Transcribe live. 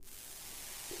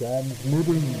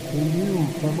Transmitting to you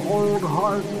from Old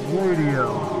Heart Radio.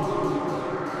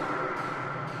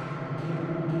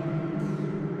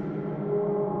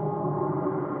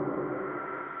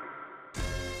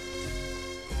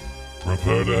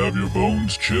 Prepare to have your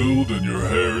bones chilled and your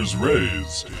hairs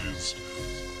raised.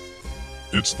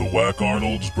 It's the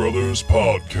WacArnold's Brothers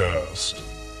podcast.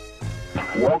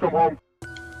 Welcome home.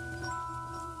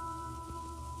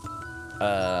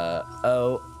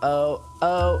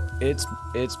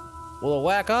 It's well,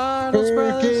 WacArnold's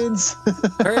Brothers.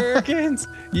 Perkins,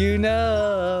 you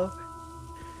know,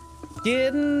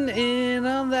 getting in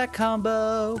on that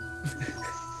combo.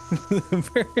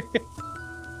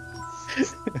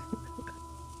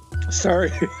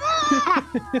 Sorry.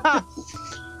 I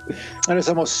just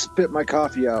almost spit my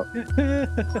coffee out.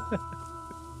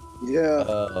 Yeah.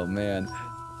 Oh man.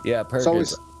 Yeah,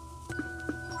 Perkins. It's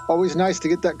always nice to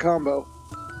get that combo.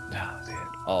 Oh, dude.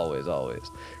 Always.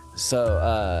 So,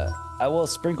 I will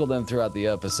sprinkle them throughout the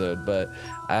episode, but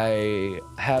I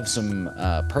have some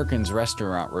Perkins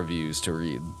restaurant reviews to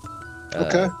read.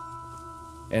 Okay.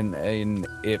 And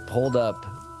it pulled up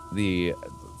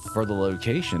for the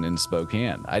location in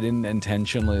Spokane. I didn't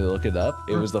intentionally look it up.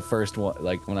 It was the first one,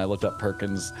 like when I looked up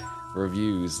Perkins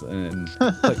reviews and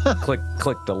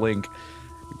clicked the link,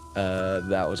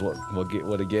 that was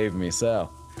what it gave me. So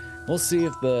we'll see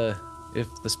if the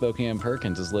Spokane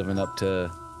Perkins is living up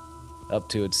to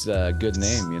its good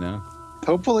name, you know.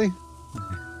 Hopefully.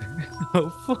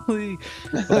 Hopefully.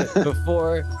 But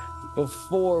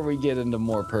before we get into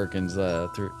more Perkins, we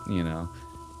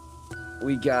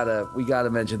gotta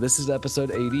mention this is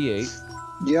episode 88.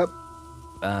 Yep.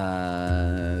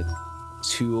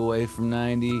 2 away from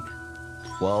 90,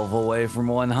 12 away from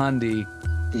 100.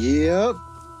 Yep.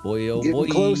 Boy, oh Getting boy,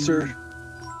 closer.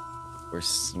 We're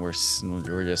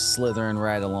just slithering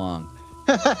right along.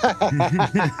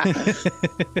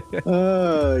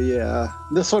 Oh yeah.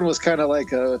 This one was kind of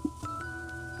like a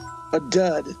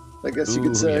dud, I guess you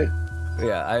could say.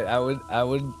 Yeah, I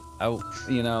would,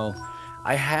 you know,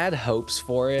 I had hopes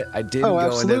for it. I didn't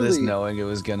go into this knowing it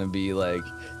was gonna be like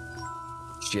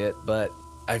shit, but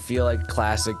I feel like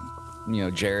classic,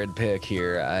 Jared pick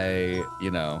here.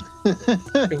 Made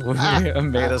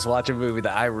us watch a movie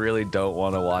that I really don't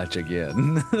want to watch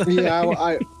again. Yeah,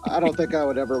 I don't think I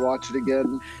would ever watch it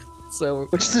again. So,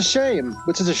 which is a shame.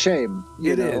 It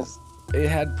is. It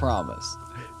had promise.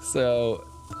 So,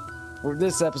 for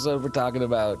this episode, we're talking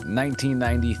about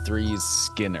 1993's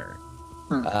Skinner.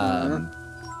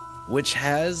 Which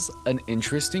has an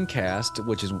interesting cast,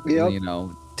 which is,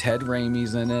 Ted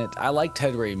Raimi's in it. I like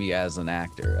Ted Raimi as an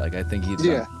actor. Like, I think he's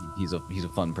a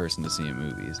fun person to see in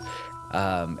movies.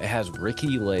 It has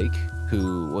Ricky Lake,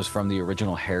 who was from the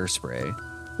original Hairspray.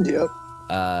 Yep.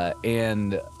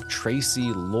 And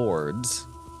Tracy Lords.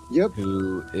 Yep.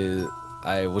 Who is,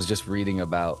 I was just reading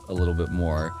about a little bit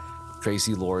more.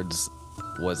 Tracy Lords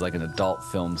was like an adult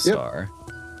film star.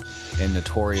 And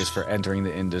notorious for entering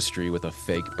the industry with a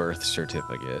fake birth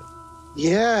certificate.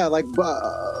 Yeah, like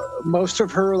most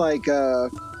of her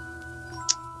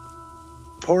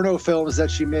porno films that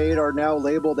she made are now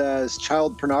labeled as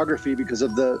child pornography because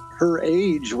of her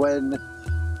age when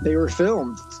they were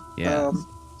filmed. Yeah,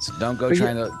 so don't go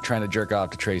trying to jerk off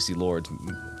to Tracy Lords.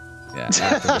 Yeah,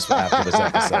 after this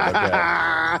episode,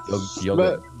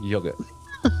 okay? You'll get.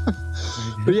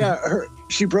 But yeah,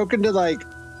 she broke into the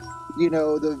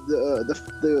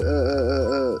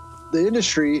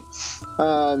industry.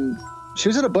 She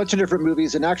was in a bunch of different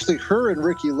movies, and actually, her and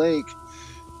Ricky Lake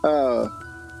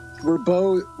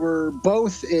were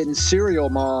both in Serial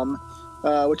Mom,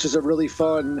 which is a really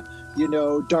fun,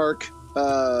 dark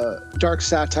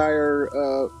satire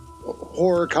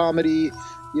horror comedy,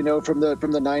 from the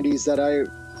 90s that I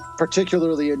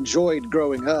particularly enjoyed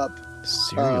growing up.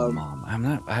 Serial Mom.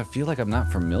 I feel like I'm not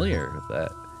familiar with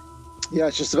that. Yeah,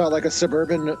 it's just about like a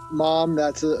suburban mom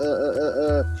that's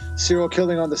a serial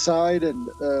killing on the side, and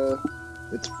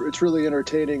it's really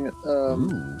entertaining. So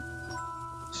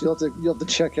you'll have to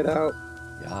check it out.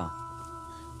 Yeah.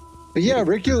 But yeah,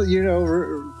 Ricky,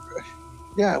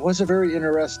 it was a very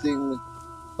interesting,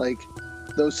 like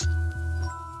those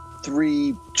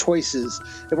three choices.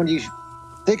 And when you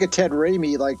think of Ted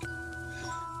Raimi,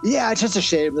 it's just a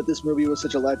shame that this movie was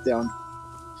such a letdown.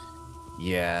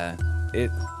 Yeah,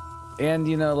 and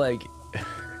the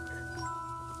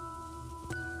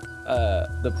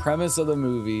premise of the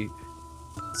movie,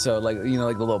 so the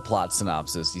little plot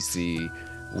synopsis you see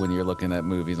when you're looking at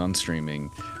movies on streaming,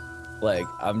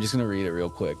 I'm just gonna read it real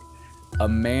quick. A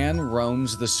man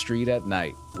roams the street at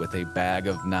night with a bag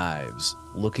of knives,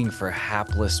 looking for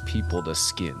hapless people to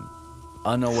skin.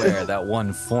 unaware that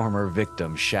one former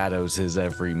victim shadows his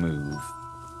every move.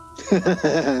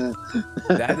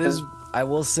 That is, I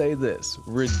will say this,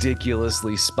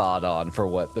 ridiculously spot on for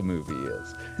what the movie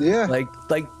is. Yeah.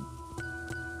 Like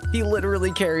he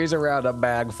literally carries around a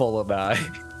bag full of knives.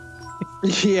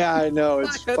 Yeah, I know.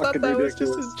 It's I thought fucking that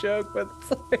ridiculous. was just a joke, but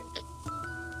it's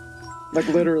Like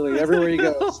literally everywhere he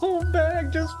a goes. whole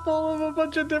bag just full of a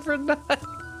bunch of different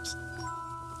knives.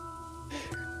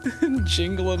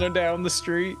 Jingling her down the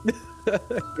street.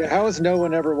 Yeah, how has no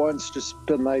one ever once just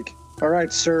been like, all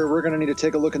right, sir, we're going to need to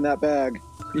take a look in that bag?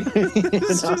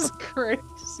 It's just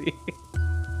crazy.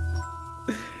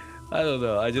 I don't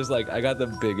know. I got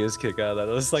the biggest kick out of that.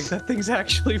 I was like, that thing's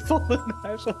actually full of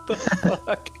knives. What the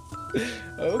fuck?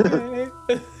 Okay.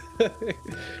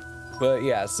 But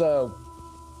yeah, so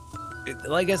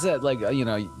like I said, like, you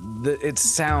know, it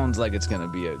sounds like it's gonna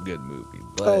be a good movie.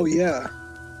 But, Oh yeah.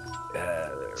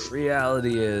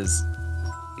 Reality is,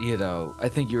 you know, I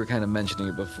think you were kind of mentioning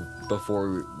it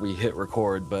before we hit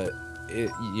record, but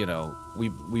it, you know,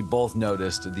 we both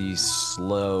noticed the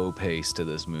slow pace to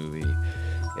this movie.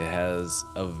 It has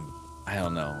I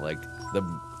don't know, like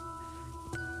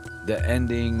the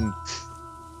ending.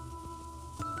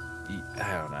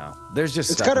 I don't know. There's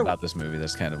just stuff about this movie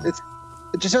that's kind of. It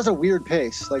just has a weird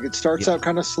pace. Like it starts out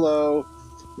kind of slow,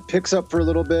 it picks up for a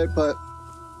little bit, but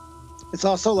it's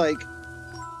also like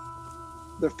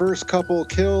the first couple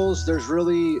kills.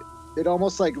 It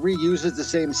almost like reuses the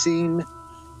same scene,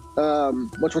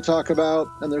 which we'll talk about,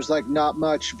 and there's like not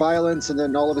much violence, and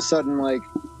then all of a sudden like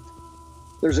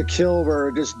there's a kill where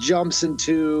it just jumps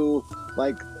into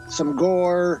like some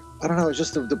gore. I don't know. It's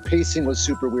just the pacing was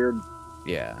super weird.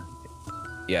 Yeah,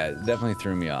 it definitely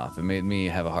threw me off. It made me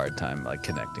have a hard time like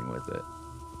connecting with it.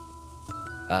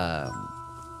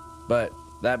 But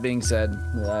that being said,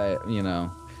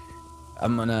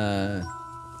 I'm gonna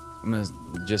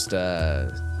just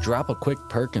drop a quick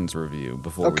Perkins review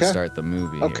before we start the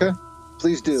movie. Okay, here.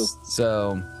 Please do.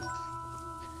 So,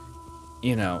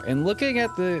 you know, and looking at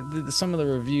some of the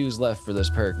reviews left for this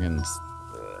Perkins,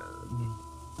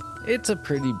 it's a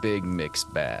pretty big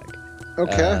mixed bag.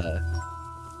 Okay.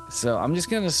 So I'm just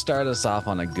gonna start us off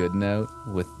on a good note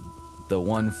with the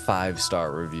 1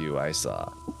 5-star review I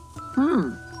saw.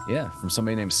 Yeah, from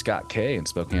somebody named Scott K in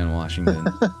Spokane, Washington.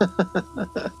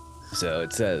 So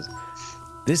it says,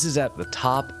 "This is at the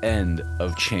top end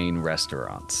of chain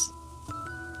restaurants.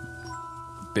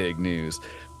 Big news.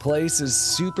 Place is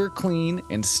super clean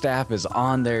and staff is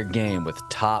on their game with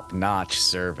top-notch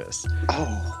service.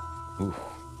 Oh.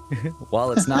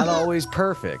 While it's not always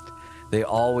perfect, they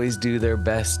always do their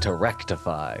best to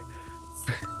rectify.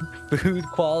 Food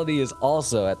quality is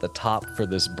also at the top for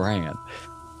this brand.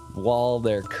 While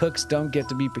their cooks don't get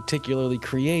to be particularly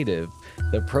creative,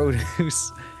 they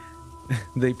produce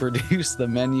the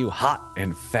menu hot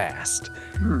and fast.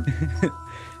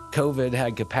 COVID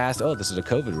had capacity. Oh, this is a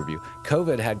COVID review.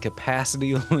 COVID had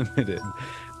capacity limited.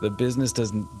 The business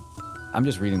doesn't. I'm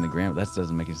just reading the grammar. That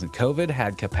doesn't make any sense. COVID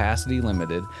had capacity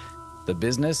limited. The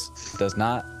business does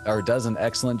an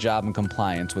excellent job in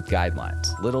compliance with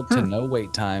guidelines. Little to no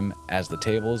wait time as the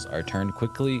tables are turned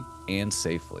quickly and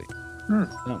safely."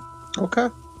 So, Okay.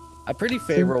 a pretty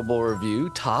favorable review.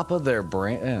 Top of their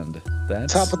brand.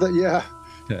 That's Top of the yeah.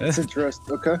 That's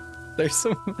interesting. Okay. There's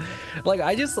some, like,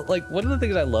 I just, like, one of the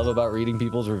things I love about reading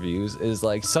people's reviews is,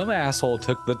 like, some asshole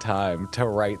took the time to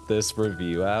write this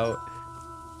review out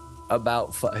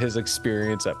about his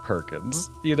experience at Perkins.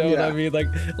 You know what I mean?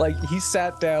 Like he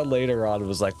sat down later on and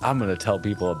was like, I'm going to tell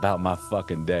people about my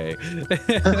fucking day.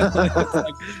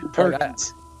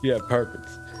 Perkins.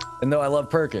 Perkins. And though I love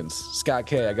Perkins, Scott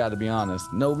K, I got to be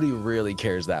honest, nobody really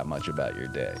cares that much about your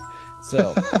day.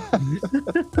 So,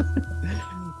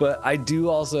 but I do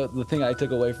also, the thing I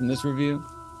took away from this review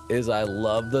is I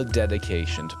love the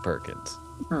dedication to Perkins.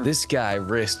 This guy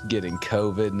risked getting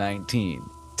COVID-19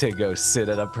 to go sit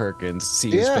at a Perkins, see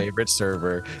his favorite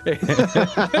server.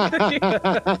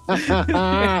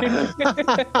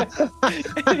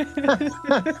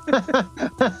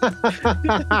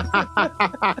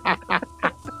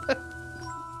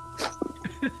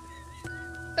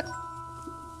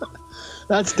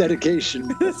 That's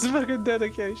dedication. That's fucking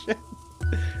dedication.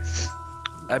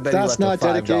 I bet that's not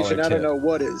dedication. I don't know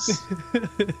what is.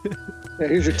 Yeah,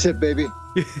 here's your tip, baby.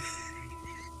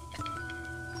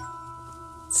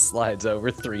 Slides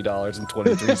over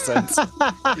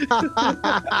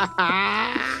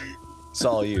 $3.23. It's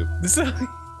all you.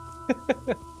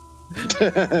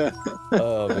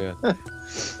 Oh man.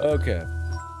 Okay.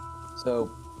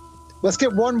 So let's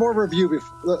get one more review.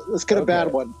 Let's get a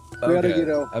bad one. We gotta,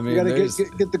 we gotta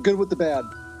get the good with the bad.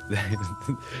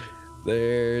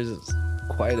 There's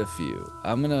quite a few.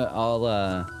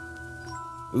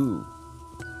 Ooh,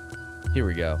 here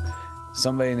we go.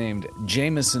 Somebody named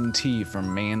Jameson T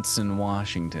from Manson,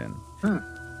 Washington.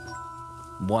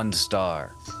 1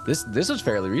 star. This was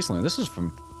fairly recently. This was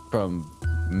from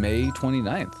May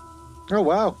 29th. Oh,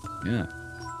 wow. Yeah.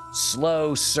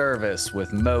 Slow service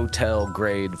with motel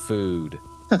grade food.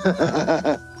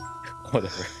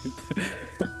 Whatever.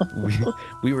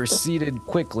 we were seated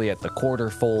quickly at the quarter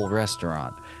full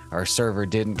restaurant. Our server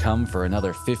didn't come for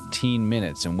another 15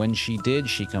 minutes, and when she did,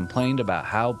 she complained about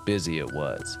how busy it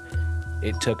was.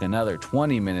 It took another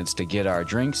 20 minutes to get our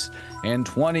drinks and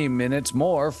 20 minutes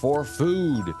more for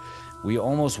food. We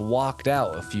almost walked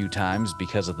out a few times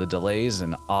because of the delays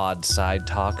and odd side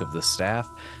talk of the staff,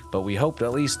 but we hoped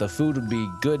at least the food would be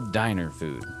good diner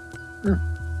food.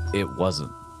 It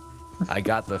wasn't. I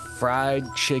got the fried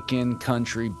chicken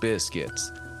country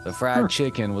biscuits. The fried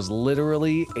chicken was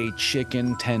literally a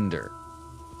chicken tender.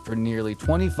 For nearly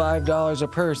 $25 a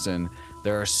person,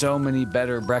 there are so many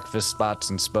better breakfast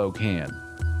spots in Spokane.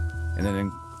 And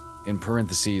then in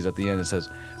parentheses at the end it says,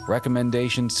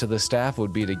 recommendations to the staff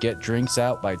would be to get drinks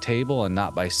out by table and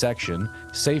not by section,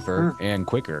 safer and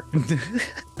quicker.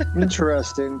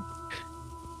 Interesting.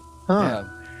 Huh. Yeah.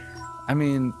 I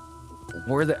mean,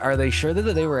 are they sure that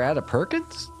they were at a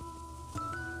Perkins?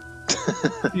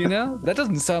 You know, that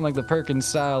doesn't sound like the Perkins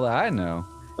style that I know.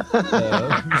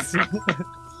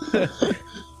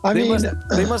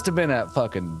 They must have been at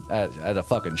a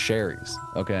fucking Sherry's.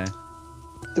 Okay.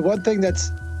 The one thing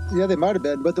they might have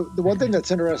been, but the one thing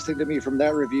that's interesting to me from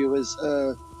that review is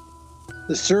the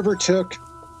server took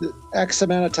X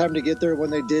amount of time to get there. When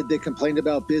they did, they complained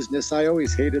about business. I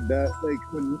always hated that.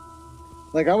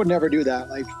 I would never do that.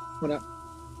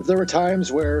 If there were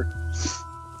times where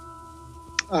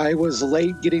I was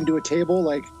late getting to a table,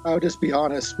 I would just be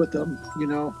honest with them, you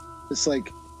know? It's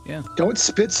yeah, don't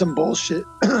spit some bullshit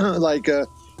I'm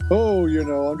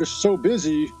just so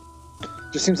busy.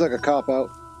 Just seems like a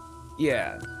cop-out.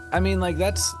 Yeah. I mean,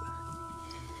 it's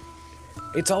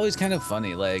always kind of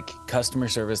funny, customer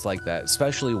service like that,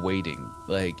 especially waiting.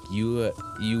 You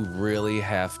really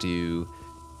have to,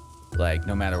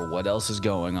 no matter what else is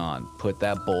going on, put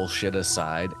that bullshit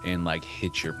aside and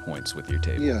hit your points with your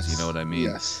tables. Yes. You know what I mean?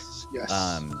 Yes.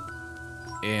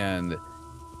 And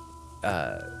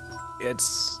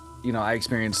it's,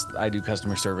 I do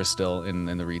customer service still in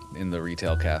the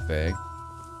retail cafe,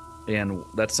 and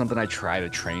that's something I try to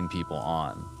train people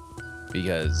on,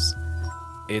 because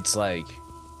it's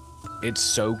it's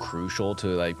so crucial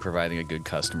to providing a good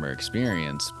customer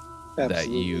experience. Absolutely. That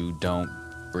you don't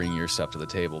bring your stuff to the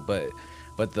table. But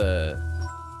the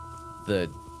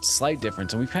slight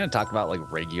difference, and we've kind of talked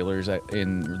about regulars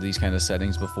in these kind of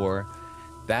settings before.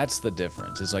 That's the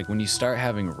difference. It's when you start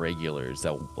having regulars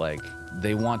that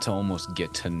they want to almost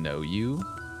get to know you.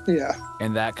 Yeah.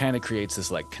 And that kind of creates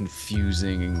this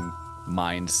confusing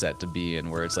mindset to be in,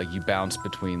 where it's you bounce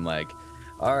between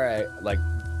all right,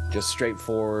 just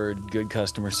straightforward, good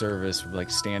customer service,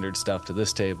 standard stuff to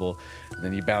this table. And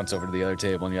then you bounce over to the other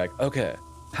table and you're okay,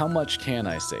 how much can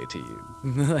I say to you?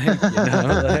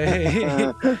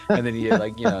 And then you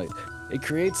it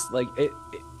creates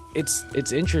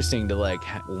it's interesting to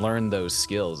learn those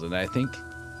skills. And I think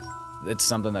it's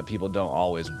something that people don't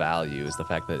always value, is the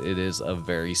fact that it is a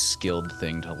very skilled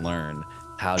thing to learn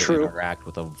how to interact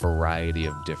with a variety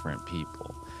of different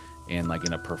people, and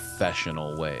in a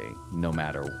professional way. No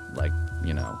matter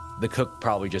the cook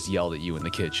probably just yelled at you in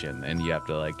the kitchen, and you have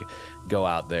to go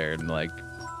out there and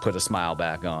put a smile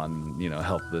back on,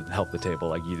 help the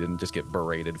table. You didn't just get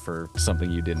berated for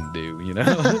something you didn't do,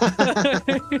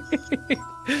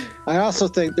 I also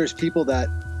think there's people that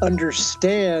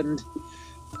understand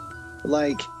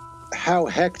how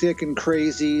hectic and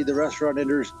crazy the restaurant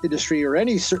industry or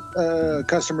any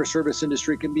customer service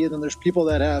industry can be, and then there's people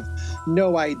that have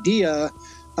no idea,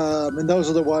 and those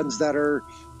are the ones that are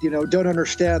don't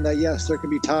understand that yes, there can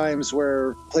be times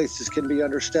where places can be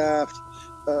understaffed,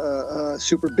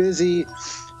 super busy.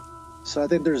 So I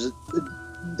think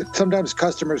sometimes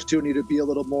customers do need to be a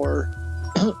little more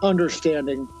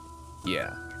understanding.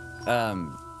 Yeah.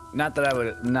 Not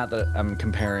that I'm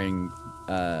comparing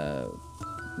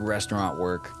restaurant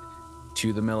work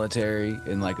to the military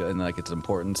in its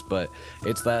importance, but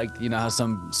it's how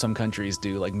some countries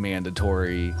do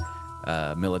mandatory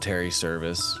military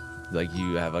service.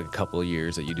 You have a couple of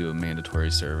years that you do a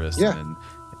mandatory service, yeah. And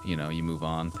then you move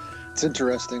on. It's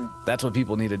interesting. That's what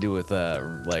people need to do with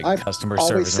customer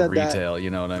service and retail. That. You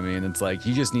know what I mean? It's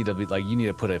you just need to be you need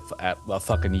to put a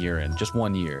fucking year in, just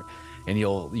 1 year, and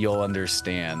you'll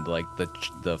understand like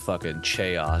the fucking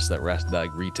chaos that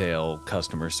like retail,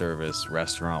 customer service,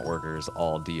 restaurant workers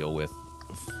all deal with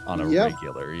on a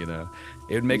regular. You know,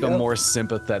 it would make a more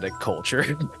sympathetic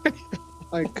culture.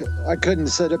 I couldn't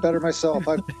have said it better myself.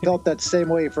 I've felt that same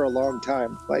way for a long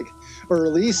time, like, or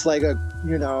at least like a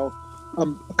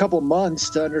couple months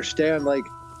to understand. Like,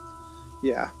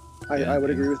 I would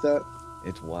agree with that.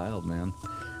 It's wild, man.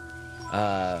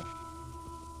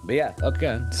 But yeah,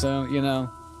 okay. So, you know,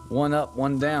 one up,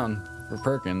 one down for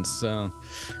Perkins. So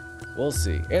we'll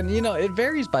see. And, you know, it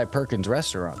varies by Perkins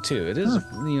restaurant, too. It is,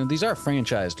 you know, these are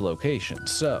franchised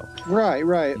locations. So, right.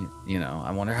 You know,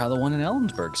 I wonder how the one in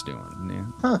Ellensburg's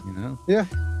doing. You know? Yeah.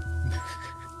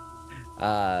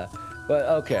 But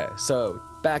okay. So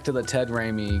back to the Ted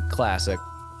Raimi classic,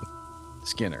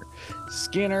 Skinner.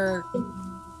 Skinner,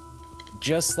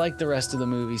 just like the rest of the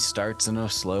movie, starts in a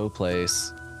slow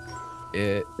place.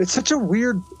 It's such a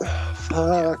weird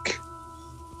fuck.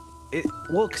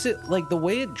 Well, because it like the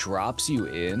way it drops you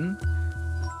in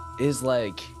is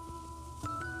like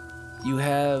you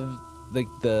have like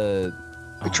the.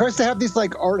 It tries to have these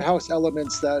like art house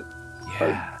elements that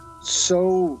are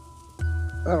so. I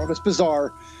don't know. It's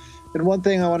bizarre. And one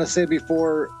thing I want to say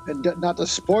before, and not to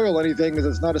spoil anything because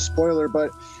it's not a spoiler,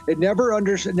 but it never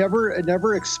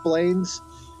explains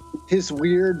his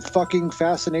weird fucking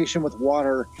fascination with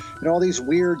water and all these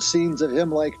weird scenes of him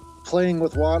like playing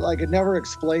with water. Like it never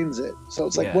explains it. So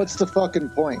it's like, what's the fucking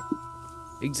point?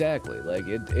 Exactly. Like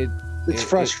it's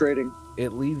frustrating.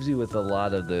 It leaves you with a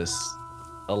lot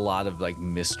of like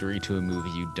mystery to a movie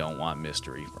you don't want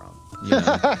mystery from. You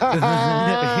know?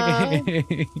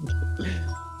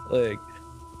 Like,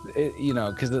 you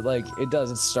know, because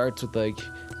it starts with like,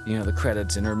 you know, the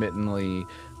credits intermittently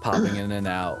popping in and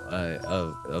out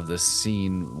of the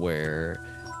scene where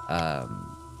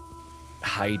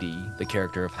Heidi, the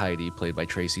character of Heidi, played by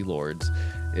Tracy Lords,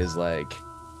 is like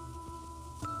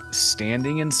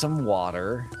standing in some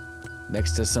water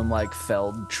next to some like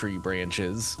felled tree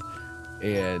branches,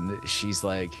 and she's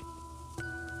like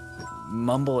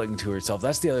mumbling to herself.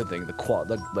 That's the other thing.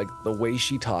 The way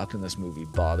she talked in this movie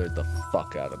bothered the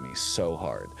fuck out of me so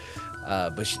hard.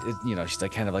 But she, you know, she's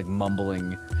like kind of like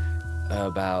mumbling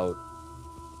about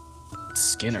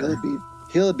Skinner.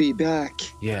 He'll be back.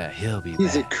 Yeah, he'll be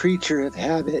He's back. A creature of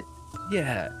habit.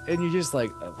 Yeah, and you're just like,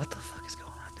 what the fuck is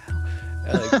going on now?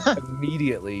 And like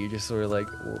immediately, you're just sort of like,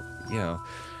 well, you know.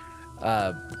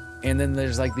 And then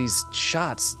there's like these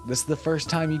shots. This is the first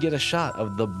time you get a shot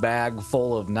of the bag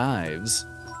full of knives.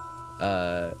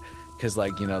 Because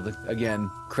like, you know, again,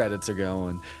 credits are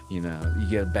going, you know, you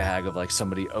get a bag of like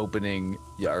somebody opening,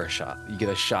 or a shot. You get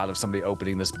a shot of somebody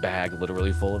opening this bag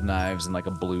literally full of knives in like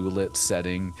a blue lit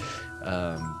setting.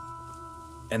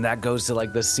 And that goes to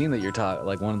like the scene that you're talking,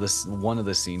 like one of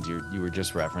the scenes you were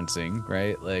just referencing,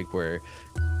 right? Like where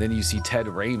then you see Ted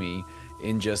Raimi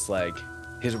in just like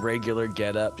his regular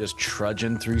getup, just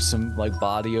trudging through some like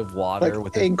body of water like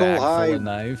with his bag full of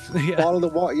knives. Bottle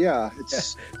of water. Yeah,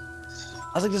 it's.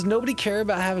 I was like, does nobody care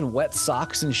about having wet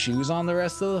socks and shoes on the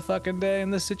rest of the fucking day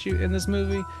in this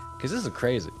movie? Because this is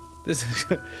crazy. This is,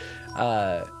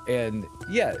 and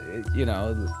yeah, you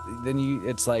know, then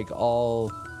it's like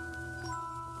all.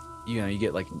 You know, you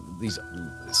get like these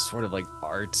sort of like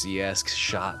artsy-esque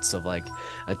shots of like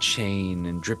a chain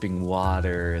and dripping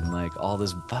water and like all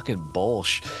this fucking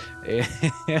bullshit.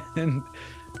 And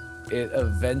it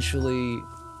eventually,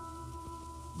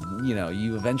 you know,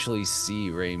 you eventually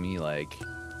see Raimi like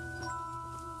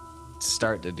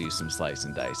start to do some slice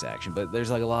and dice action, but there's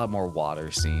like a lot more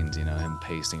water scenes, you know, him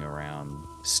pacing around,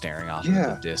 staring off into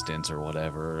the distance or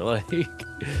whatever. Like,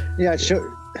 yeah,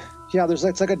 yeah,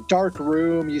 it's like a dark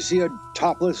room. You see a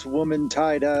topless woman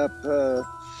tied up,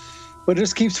 but it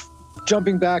just keeps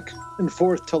jumping back and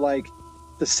forth to like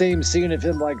the same scene of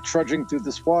him like trudging through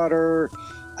this water.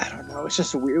 I don't know. It's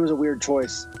just it was a weird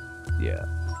choice. Yeah,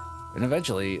 and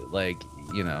eventually, like,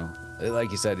 you know, like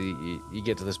you said, you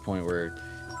get to this point where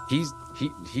he's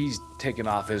taken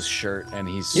off his shirt and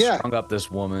he's strung up this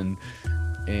woman,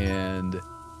 and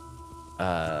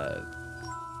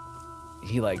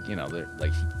he like, you know,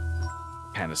 like he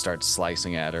kind of starts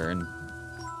slicing at her,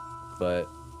 but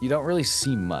you don't really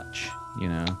see much, you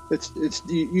know.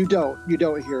 You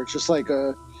don't hear. It's just like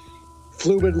a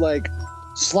fluid like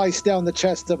slice down the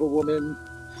chest of a woman,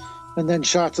 and then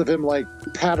shots of him like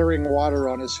pattering water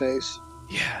on his face.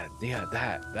 Yeah,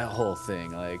 that whole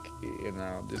thing, like, you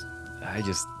know,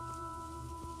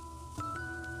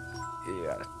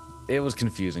 it was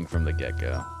confusing from the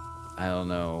get-go. I don't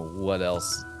know what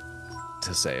else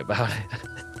to say about it.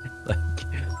 Like,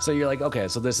 So you're like, okay,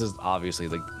 so this is obviously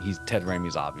Ted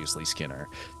Raimi's obviously Skinner.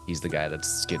 He's the guy that's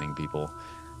skinning people.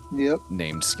 Yep.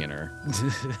 Named Skinner.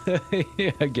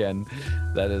 Again,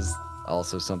 that is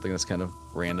also something that's kind of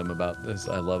random about this.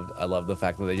 I love the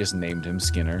fact that they just named him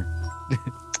Skinner.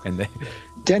 And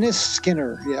Dennis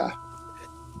Skinner, yeah.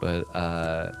 But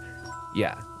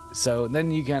yeah. So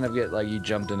then you kind of get you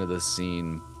jumped into this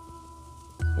scene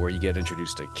where you get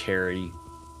introduced to Carrie.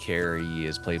 Carrie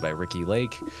is played by Ricky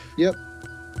Lake. Yep.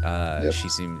 Yep.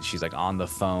 She's like on the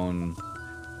phone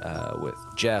with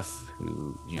Jeff,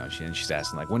 who she's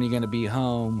asking like, when are you gonna be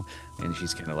home? And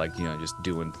she's kind of like just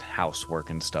doing housework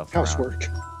and stuff. Housework.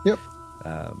 Yep.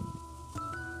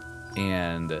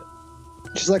 And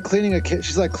she's like cleaning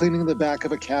the back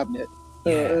of a cabinet.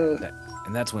 Yeah.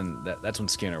 And that's when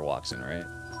Skinner walks in, right?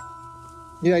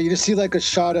 Yeah, you just see like a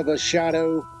shot of a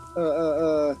shadow.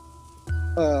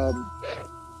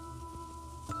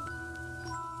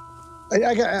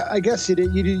 I guess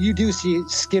you do see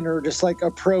Skinner just like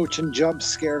approach and jump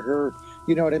scare her.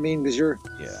 You know what I mean? Because you're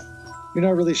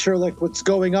not really sure like what's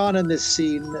going on in this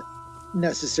scene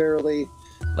necessarily.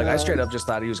 Like I straight up just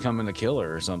thought he was coming to kill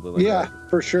her or something. Like yeah, that.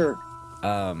 For sure.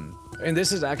 And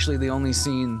this is actually the only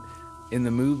scene in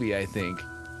the movie, I think,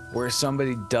 where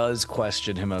somebody does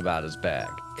question him about his bag,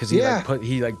 because he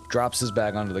drops his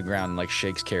bag onto the ground and like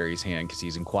shakes Carrie's hand because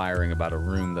he's inquiring about a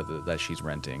room that she's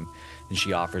renting, and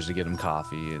she offers to get him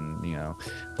coffee and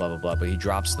blah blah blah, but he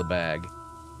drops the bag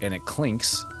and it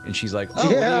clinks and she's like,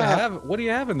 oh yeah. What do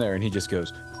you have in there? And he just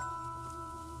goes,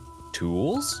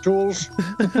 tools just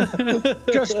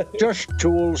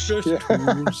tools,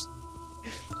 tools.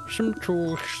 Some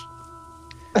tools.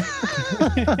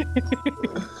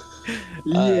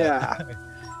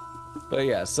 But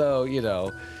yeah, so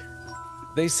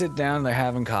they sit down, they're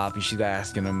having coffee. She's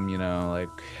asking him, like,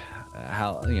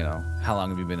 how long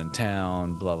have you been in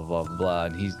town? Blah blah blah blah blah.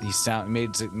 And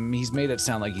he's made it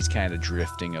sound like he's kind of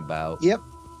drifting about. Yep.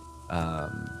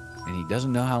 And he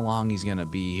doesn't know how long he's gonna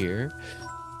be here.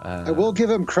 I will give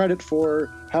him credit for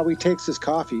how he takes his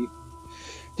coffee.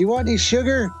 Do you want any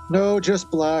sugar? No, just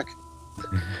black.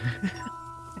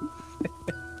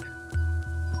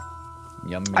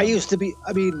 Yum,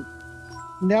 yum.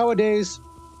 Nowadays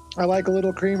I like a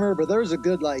little creamer, but there's a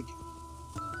good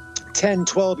 10,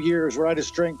 12 years where I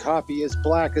just drank coffee as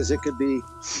black as it could be.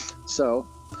 So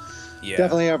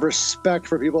definitely have respect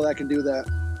for people that can do that.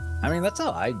 I mean, that's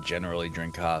how I generally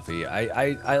drink coffee.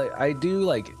 I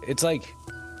do it's like,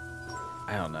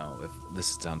 I don't know if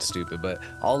this sounds stupid, but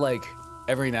I'll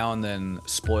every now and then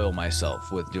spoil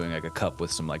myself with doing a cup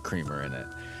with some creamer in it.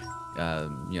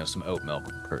 Some oat milk,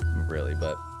 really,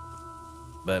 but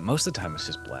most of the time it's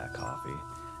just black coffee.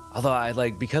 Although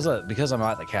I because I'm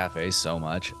at the cafe so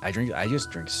much, I just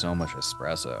drink so much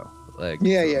espresso. For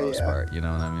the most part, you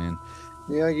know what I mean?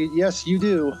 Yeah, yes, you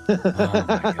do. Oh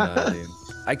my god, dude.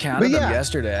 I counted them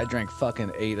yesterday. I drank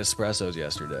fucking 8 espressos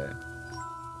yesterday.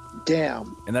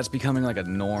 Damn. And that's becoming a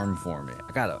norm for me.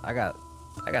 I gotta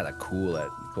cool it.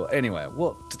 Cool. Anyway,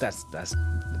 well, that's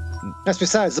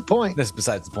besides the point. That's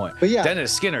besides the point. But yeah,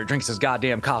 Dennis Skinner drinks his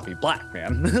goddamn coffee black,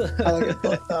 man. I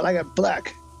like it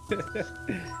black.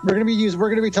 We're gonna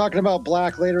be talking about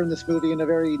black later in this movie in a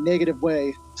very negative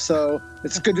way. So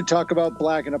it's good to talk about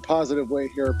black in a positive way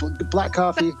here. Black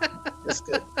coffee is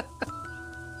good.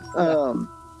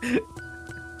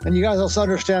 And you guys also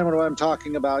understand what I'm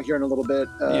talking about here in a little bit.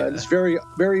 It's very,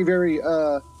 very, very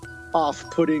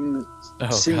off-putting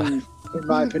scene, in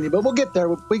my opinion. But we'll get there.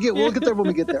 We'll get there when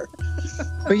we get there.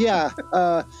 But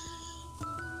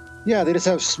they just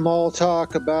have small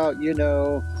talk about,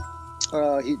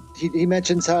 he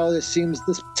mentions how this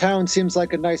town seems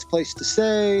like a nice place to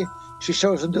stay. She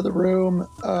shows him to the room.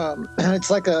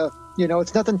 It's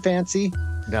it's nothing fancy.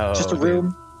 No, just a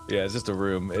room. Yeah, it's just a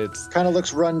room. It's kind of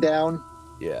looks run down.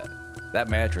 Yeah, that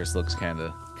mattress looks kind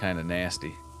of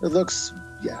nasty. It looks,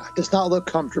 does not look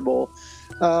comfortable.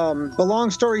 But long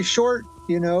story short,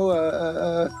 they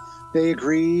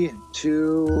agree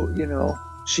to,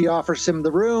 she offers him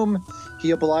the room,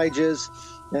 he obliges,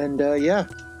 and the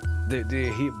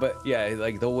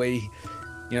way,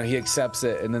 he accepts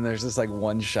it, and then there's this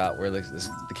one shot where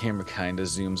the camera kind of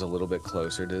zooms a little bit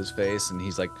closer to his face, and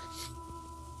he's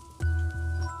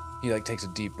he takes a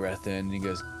deep breath in, and he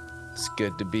goes, "It's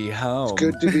good to be home." It's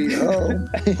good to be home.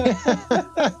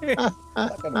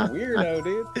 Fucking weirdo,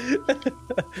 dude.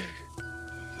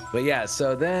 But yeah,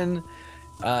 so then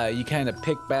you kind of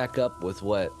pick back up with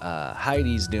what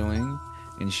Heidi's doing,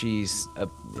 and she's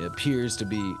appears to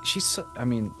be.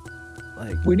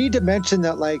 We need to mention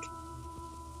that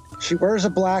she wears a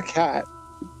black hat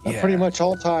pretty much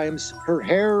all times. Her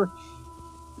hair,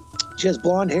 She has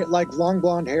blonde hair, like long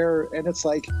blonde hair, and it's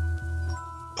like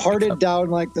parted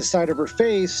down like the side of her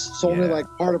face, so only like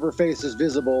part of her face is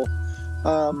visible.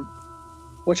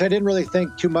 Which I didn't really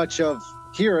think too much of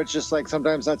here. It's just like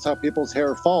sometimes that's how people's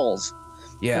hair falls.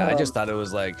 Yeah, I just thought it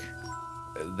was like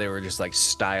they were just like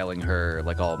styling her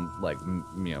like all like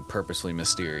purposely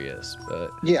mysterious.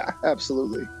 But yeah,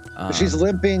 absolutely. But she's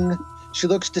limping. She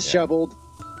looks disheveled.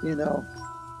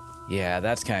 Yeah,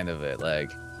 that's kind of it.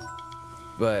 Like,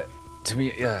 but to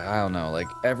me, yeah, I don't know. Like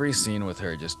every scene with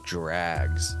her just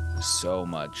drags so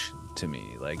much to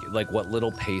me. Like what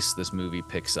little pace this movie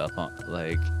picks up on,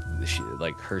 like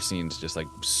her scenes just like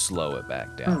slow it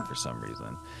back down for some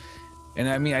reason. And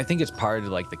I mean, I think it's part of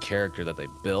like the character that they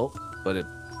built, but it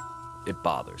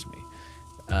bothers me.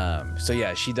 So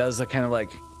yeah, she does a kind of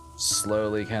like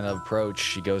slowly kind of approach.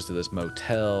 She goes to this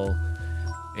motel,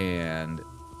 and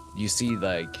you see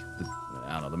like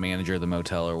I don't know, the manager of the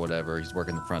motel or whatever. He's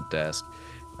working the front desk.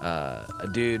 A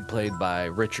dude played by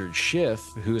Richard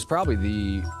Schiff, who is probably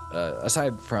the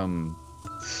aside from,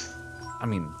 I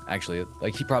mean, actually,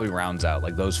 like he probably rounds out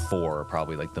like those four are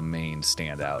probably like the main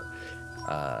standout.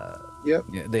 Yep.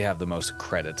 They have the most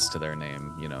credits to their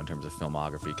name, in terms of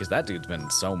filmography, because that dude's been in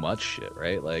so much shit,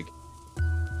 right? Like,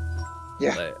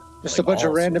 yeah, just a bunch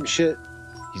of random shit.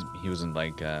 He was in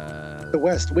like The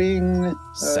West Wing,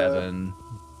 Seven.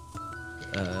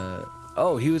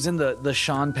 He was in the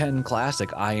Sean Penn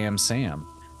classic I Am Sam.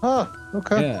 Oh,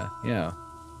 okay. Yeah.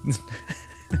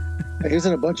 He was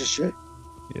in a bunch of shit.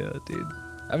 Yeah, dude.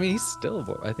 I mean,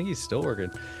 I think he's still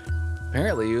working.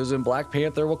 Apparently, he was in Black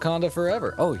Panther: Wakanda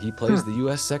Forever. Oh, he plays the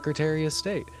U.S. Secretary of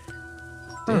State.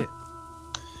 Yeah,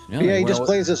 he just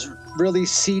plays this really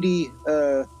seedy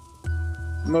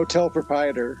motel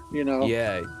proprietor.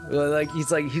 Yeah, like he's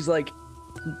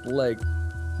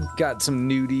got some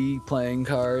nudie playing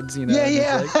cards.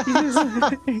 Yeah.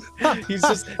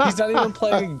 He's not even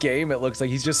playing a game. It looks like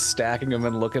he's just stacking them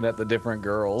and looking at the different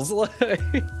girls.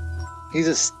 He's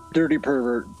a dirty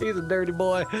pervert. He's a dirty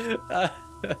boy.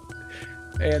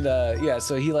 And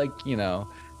so he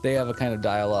they have a kind of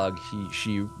dialogue.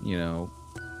 He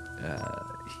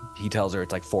tells her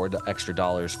it's like $4 extra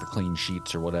for clean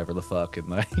sheets or whatever the fuck, and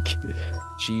like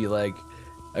she like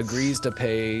agrees to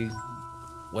pay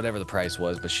whatever the price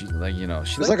was, but she like she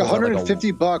it's like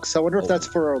 $150. I wonder if that's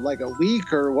for like a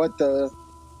week or what the.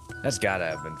 That's gotta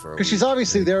have been for a week. Because she's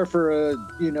obviously there for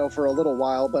for a little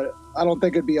while, but I don't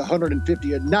think it'd be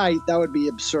 $150 a night. That would be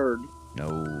absurd.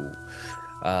 No.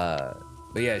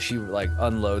 But yeah, she like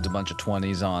unloads a bunch of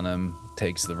 20s on him,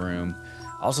 takes the room,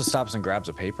 also stops and grabs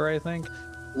a paper, I think.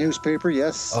 Newspaper,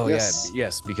 yes. Oh yes. Yeah,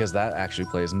 yes, because that actually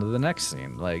plays into the next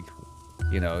scene. Like,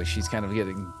 she's kind of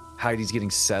Heidi's getting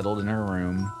settled in her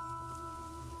room,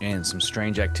 and some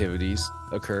strange activities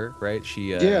occur, right?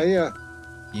 She yeah.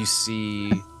 You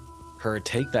see her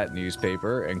take that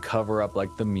newspaper and cover up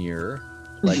like the mirror,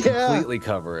 like completely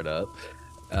cover it up,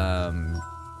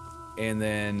 and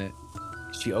then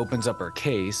she opens up her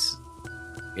case,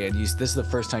 and this is the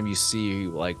first time you see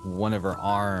like one of her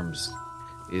arms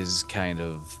is kind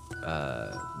of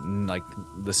like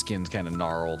the skin's kind of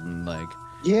gnarled and like.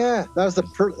 Yeah, that's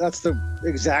the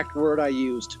exact word I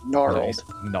used. Gnarled.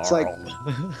 Gnarled. It's like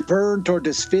burnt or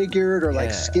disfigured or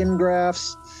like skin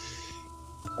grafts.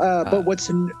 But what's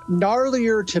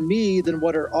gnarlier to me than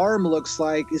what her arm looks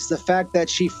like is the fact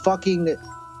that she fucking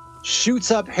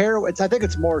shoots up heroin. I think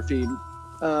it's morphine.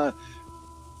 But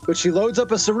she loads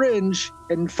up a syringe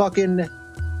and fucking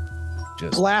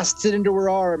blasts it into her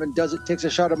arm and takes a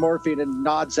shot of morphine and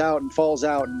nods out and falls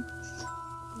out. And,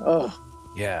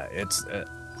 yeah, it's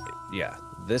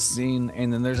this scene,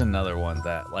 and then there's another one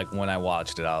that like when I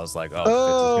watched it, I was like, Fitz is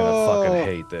gonna fucking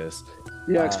hate this.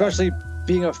 Yeah, especially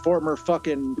being a former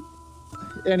fucking.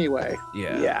 Anyway,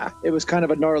 yeah, it was kind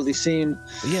of a gnarly scene.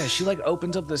 Yeah, she like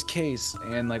opens up this case,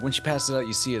 and like when she passes it out,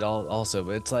 you see it all also,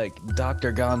 but it's like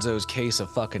Dr. Gonzo's case of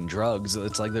fucking drugs.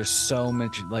 It's like there's so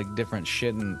much like different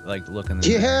shit and like looking.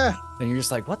 Yeah, and you're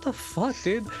just like, what the fuck,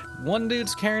 dude? One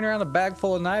dude's carrying around a bag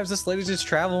full of knives. This lady's just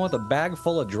traveling with a bag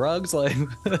full of drugs, like.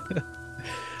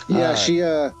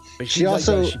 Yeah, but she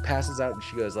also she passes out and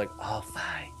she goes like, "I'll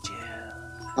find you.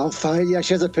 I'll find." Yeah,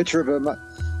 she has a picture of him.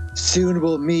 Soon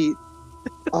we'll meet.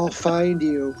 I'll find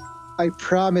you. I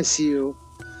promise you.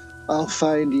 I'll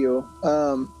find you.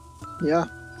 Yeah.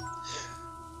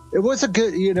 It was a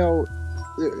good,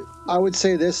 I would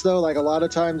say this though, like a lot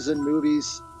of times in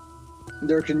movies,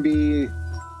 there can be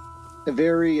a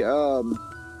very,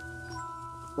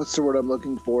 what's the word I'm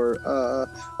looking for?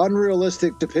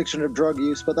 Unrealistic depiction of drug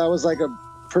use, but that was like a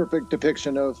perfect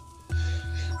depiction of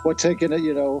what taking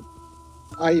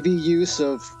IV use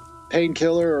of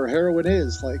painkiller or heroin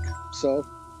is. Like, so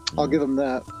I'll give him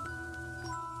that.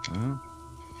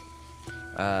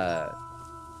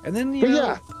 And then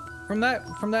from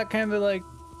that kind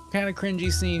of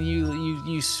cringy scene,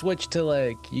 you switch to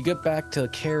like, you get back to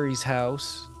Carrie's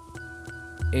house,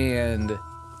 and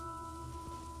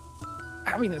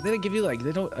I mean, they didn't give you like,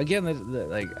 they don't, again,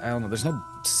 like, I don't know, there's no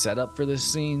setup for this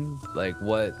scene, like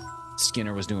what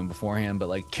Skinner was doing beforehand, but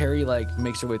like Carrie like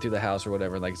makes her way through the house or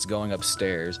whatever, like it's going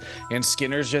upstairs, and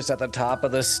Skinner's just at the top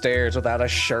of the stairs without a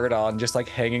shirt on, just like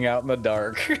hanging out in the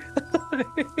dark.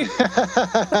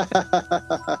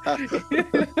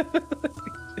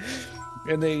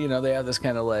 And they, they have this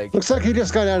kind of like, looks like he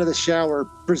just got out of the shower,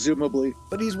 presumably,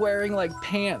 but he's wearing like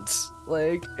pants,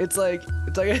 like it's like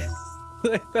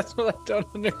like, that's what I don't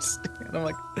understand. I'm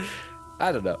like,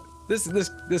 I don't know, this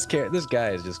guy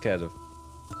is just kind of,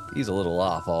 he's a little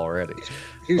off already.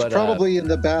 He's probably in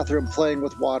the bathroom playing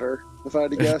with water, if I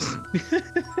had to guess.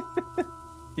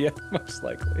 Yeah, most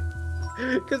likely.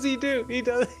 Because he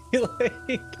does.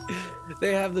 Like,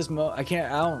 they have this I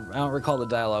don't recall the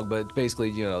dialogue, but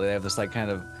basically, they have this like kind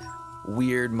of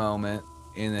weird moment,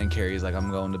 and then Carrie's like,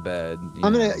 I'm going to bed.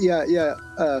 I'm gonna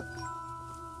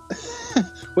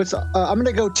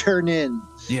go turn in.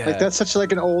 Yeah. Like, that's such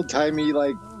like an old timey,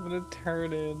 like, I'm gonna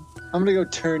turn in. I'm gonna go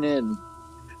turn in.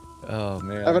 Oh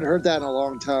man, I haven't heard that in a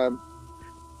long time.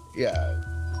 Yeah.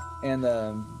 And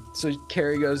so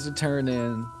Carrie goes to turn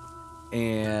in,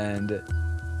 and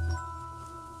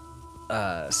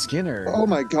Skinner, oh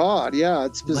my god, yeah,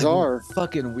 it's bizarre. Like,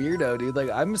 fucking weirdo, dude. Like,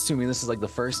 I'm assuming this is like the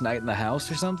first night in the house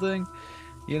or something,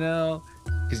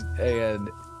 and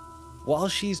while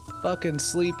she's fucking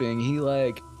sleeping, he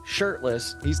like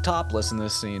shirtless, he's topless in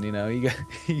this scene,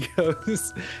 he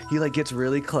goes, he like gets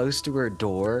really close to her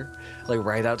door, like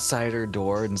right outside her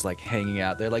door, and is like hanging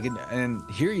out there, like, and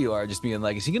here you are just being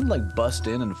like, is he gonna like bust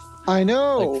in and I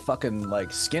know, like fucking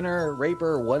like Skinner, rape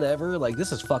her, whatever, like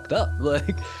this is fucked up,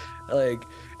 like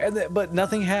but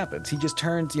nothing happens. He just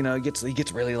turns, he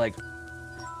gets really like,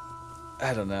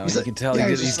 I don't know, you can tell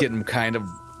he's getting kind of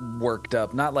worked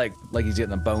up, not like he's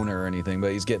getting a boner or anything,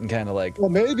 but he's getting kind of like, well,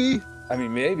 maybe, I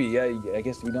mean, maybe, yeah, I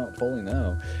guess we don't fully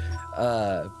know.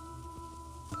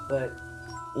 But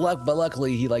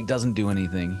luckily he like doesn't do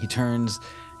anything. He turns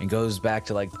and goes back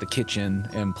to like the kitchen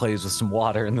and plays with some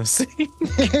water in the sink.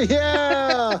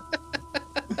 Yeah.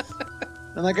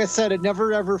 And like I said, it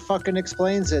never ever fucking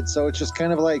explains it. So it's just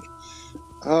kind of like,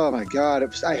 oh my God.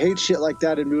 I hate shit like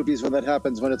that in movies when that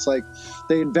happens, when it's like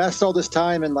they invest all this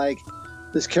time in like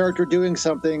this character doing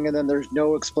something and then there's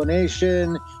no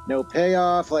explanation, no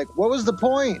payoff. Like, what was the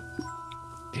point?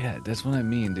 Yeah, that's what I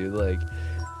mean, dude. Like,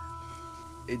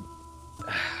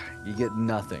 you get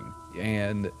nothing.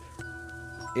 And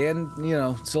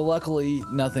so luckily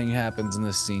nothing happens in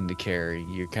this scene to Carrie.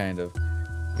 You're kind of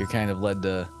led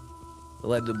to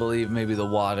believe maybe the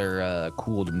water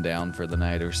cooled him down for the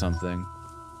night or something,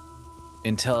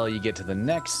 until you get to the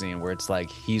next scene where it's like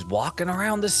he's walking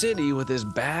around the city with his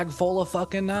bag full of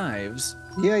fucking knives.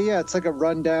 Yeah, it's like a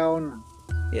rundown.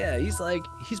 Yeah, he's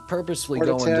purposefully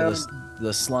going to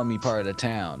the slummy part of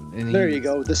town. And there you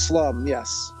go, the slum,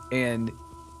 yes. And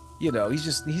he's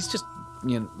just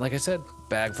like I said,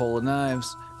 bag full of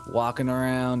knives, walking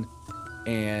around,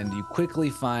 and you quickly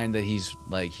find that he's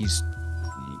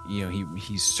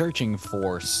searching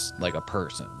for like a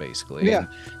person, basically. Yeah.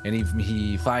 And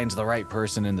he finds the right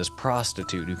person in this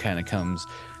prostitute who kind of comes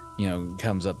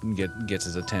up and gets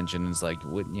his attention, and is like,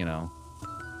 what do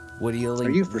you like?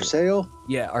 Are you for sale?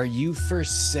 Yeah, are you for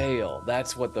sale?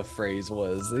 That's what the phrase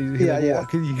was. Yeah.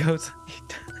 He goes,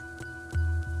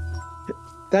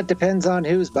 that depends on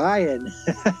who's buying.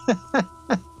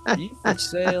 are you for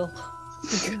sale?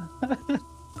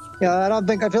 Yeah,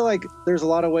 I feel like there's a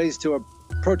lot of ways to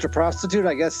approach a prostitute.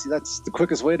 I guess that's the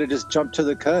quickest way to just jump to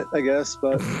the cut, I guess,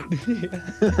 but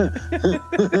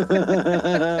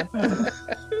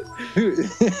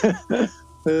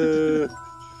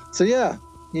so yeah,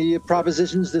 he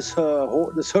propositions this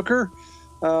hooker,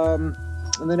 and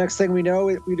the next thing we know,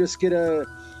 we just get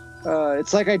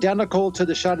it's like identical to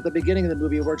the shot at the beginning of the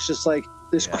movie, where it's just like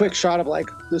this quick shot of like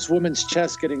this woman's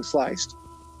chest getting sliced,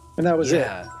 and that was it.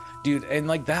 Dude, and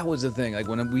like that was the thing, like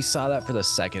when we saw that for the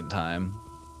second time,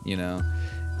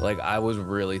 like I was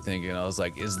really thinking, I was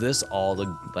like, is this all the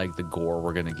gore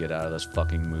we're gonna get out of this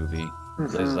fucking movie? Mm-hmm.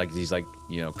 There's like these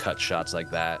cut shots like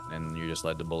that, and you're just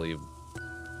led to believe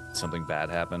something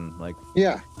bad happened. Like,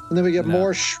 yeah, and then we get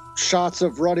more shots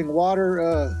of running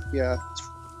water. Yeah.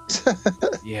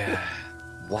 Yeah,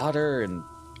 water and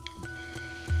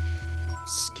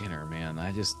Skinner, man.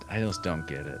 I just don't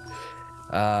get it.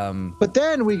 But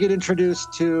then we get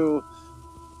introduced to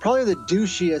probably the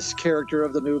douchiest character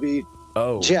of the movie.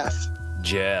 Oh, Jeff.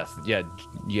 Jeff.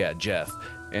 Yeah, Jeff.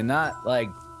 And not like,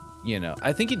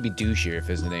 I think he'd be douchier if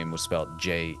his name was spelled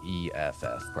Jeff,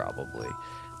 probably.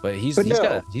 But he's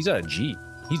got a G.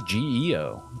 He's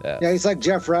Geo. Yeah, he's like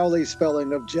Jeff Rowley's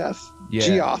spelling of Jeff. Yeah.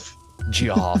 Geoff.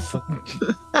 Geoff.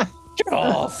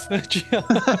 Geoff.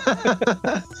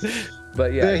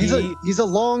 But yeah, he's a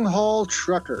long haul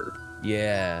trucker.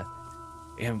 Yeah.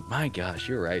 And my gosh,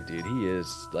 you're right, dude. He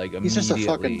is like immediately. He's just a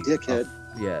fucking dickhead.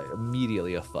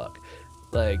 Immediately a fuck.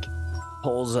 Like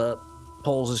pulls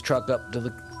his truck up to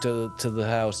the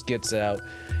house, gets out.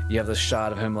 You have the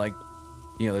shot of him like,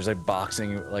 there's like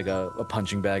boxing, like a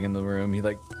punching bag in the room. He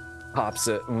like pops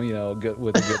it,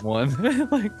 with a good one.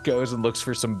 Like goes and looks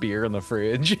for some beer in the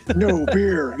fridge. No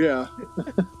beer, yeah.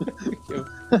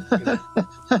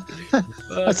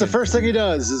 That's the first thing he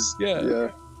does is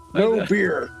no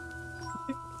beer.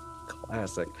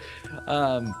 Classic.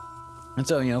 And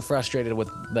so, frustrated with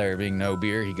there being no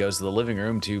beer, he goes to the living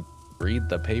room to read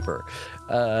the paper.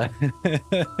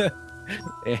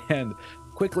 And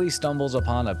quickly stumbles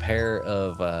upon a pair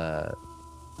of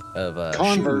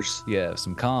Converse. Shoes. Yeah,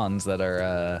 some cons that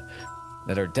are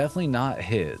definitely not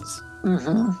his.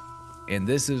 Mm-hmm. And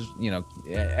this is,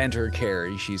 enter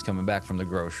Carrie. She's coming back from the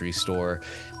grocery store,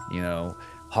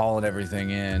 hauling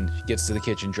everything in. She gets to the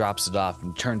kitchen, drops it off,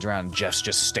 and turns around, and Jeff's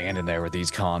just standing there with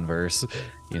these Converse.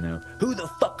 Who the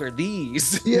fuck are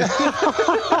these? Yeah.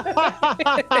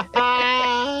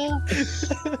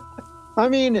 I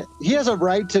mean, he has a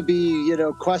right to be,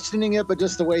 questioning it, but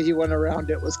just the way he went around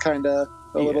it was kind of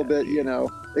a little bit,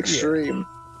 extreme.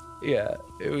 Yeah,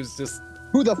 it was just...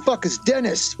 Who the fuck is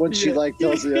Dennis? When she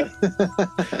tells you.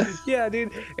 Yeah,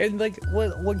 dude. And like,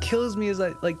 what kills me is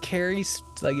like Carrie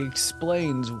like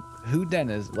explains who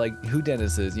Dennis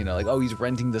is. Oh, he's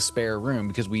renting the spare room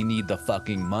because we need the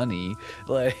fucking money.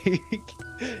 Like,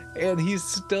 and he's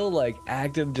still like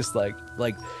acting just like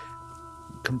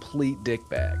complete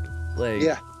dickbag. Like,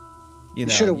 yeah. You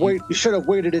should have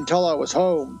waited until I was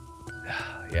home.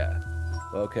 Yeah.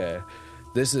 Okay.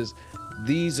 These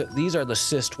are the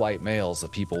cis white males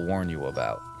that people warn you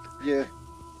about. Yeah.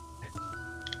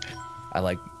 I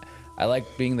like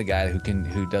being the guy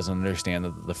who doesn't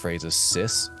understand the phrase is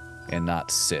cis and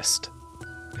not cyst.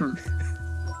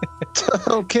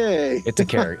 Okay. It's a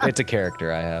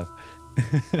character I have.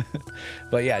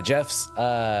 But yeah, Jeff's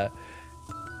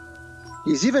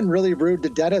he's even really rude to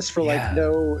Dennis for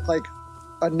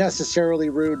unnecessarily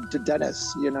rude to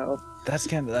Dennis, That's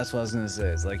what I was gonna say.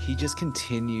 It's like he just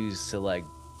continues to like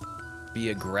be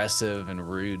aggressive and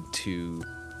rude to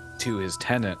his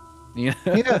tenant, Yeah.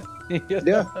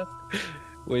 Yeah.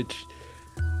 Which,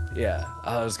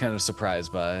 I was kind of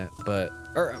surprised by,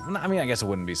 I guess I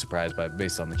wouldn't be surprised by it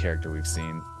based on the character we've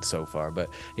seen so far. But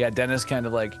yeah, Dennis kind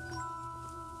of like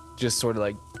just sort of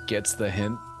like gets the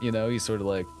hint, He's sort of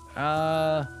like,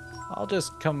 I'll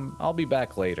be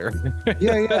back later.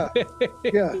 Yeah.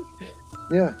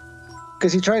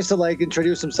 Because he tries to like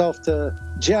introduce himself to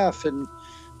Jeff, and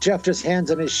Jeff just hands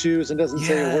him his shoes and doesn't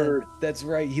say a word. That's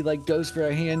right. He like goes for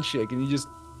a handshake and he just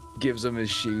gives him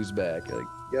his shoes back. Like,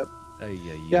 yep.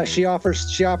 Yeah. She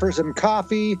offers him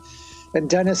coffee, and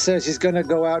Dennis says he's gonna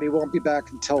go out. He won't be back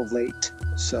until late.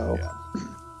 So.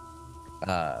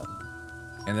 Yeah.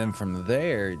 And then from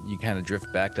there, you kind of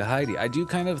drift back to Heidi. I do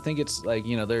kind of think it's like,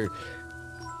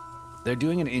 they're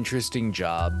doing an interesting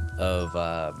job of.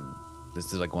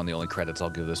 This is like one of the only credits I'll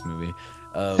give this movie,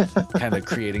 of kind of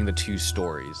creating the two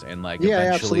stories, and like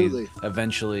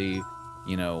eventually,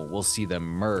 we'll see them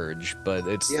merge, but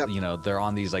it's they're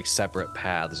on these like separate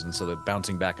paths, and so the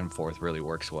bouncing back and forth really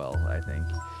works well, I think.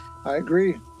 I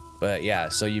agree. But yeah,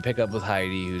 so you pick up with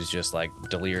Heidi, who's just like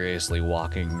deliriously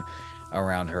walking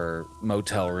around her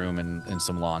motel room in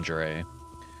some lingerie,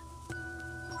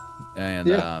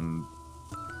 and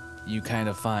you kind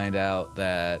of find out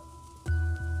that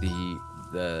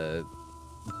the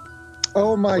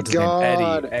oh my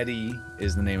god, Eddie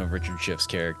is the name of Richard Schiff's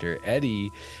character.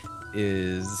 Eddie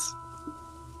is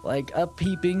like a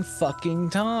peeping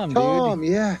fucking Tom, dude.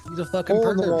 Yeah, he's a fucking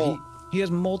pervert. He has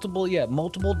multiple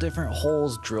different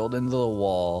holes drilled into the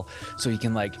wall so he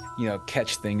can like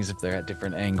catch things if they're at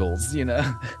different angles,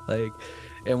 like.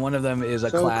 And one of them is a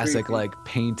classic creepy. Like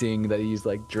painting that he's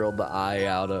like drilled the eye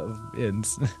out of.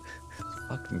 It's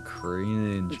fucking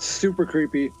cringe. It's super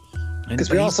creepy. Because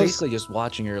we also basically just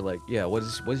watching her like,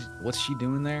 what's she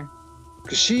doing there?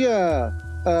 Because she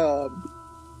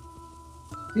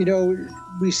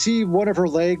we see one of her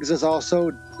legs is also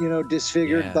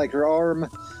disfigured, like her arm,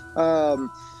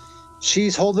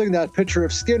 she's holding that picture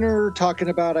of Skinner, talking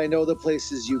about, I know the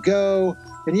places you go.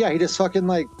 And yeah, he just fucking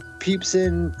like peeps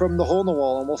in from the hole in the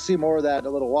wall, and we'll see more of that in a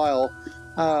little while.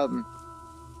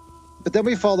 But then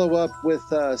we follow up with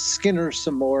Skinner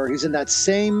some more. He's in that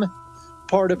same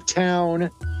part of town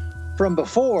from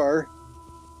before.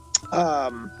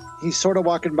 He's sort of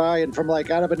walking by, and from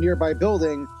like out of a nearby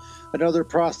building, another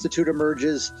prostitute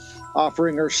emerges,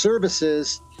 offering her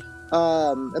services.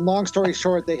 And long story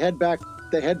short, they head back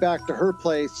to her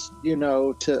place, you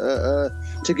know, to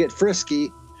get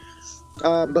frisky.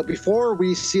 But before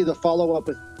we see the follow up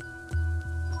with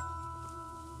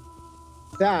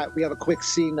that, we have a quick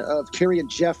scene of Carrie and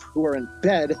Jeff who are in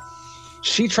bed.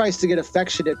 She tries to get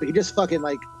affectionate, but he just fucking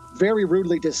like very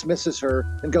rudely dismisses her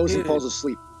and goes and falls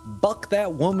asleep. Buck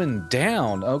that woman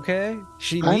down, okay?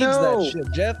 She needs that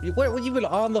shit, Jeff. What you been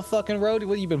on the fucking road?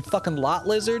 What you been fucking lot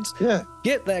lizards? Yeah.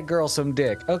 Get that girl some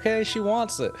dick, okay? She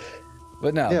wants it.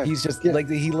 But no, he's just like,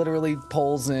 he literally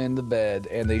pulls in the bed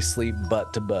and they sleep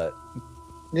butt to butt.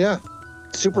 Yeah.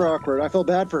 Super awkward. I feel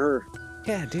bad for her.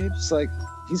 Yeah, dude. It's like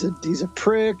he's a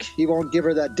prick. He won't give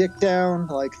her that dick down.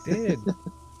 Like, dude.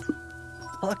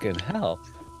 Fucking hell.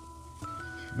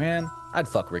 Man, I'd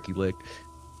fuck Ricky Lick.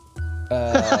 I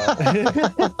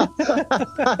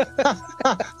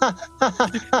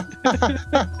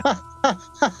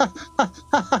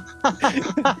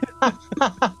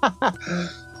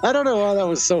don't know why that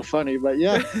was so funny, but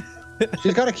yeah,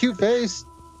 she's got a cute face.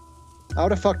 I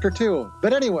would have fucked her too.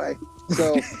 But anyway,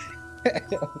 so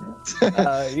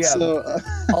yeah. So,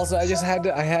 also, I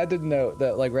had to note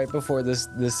that like right before this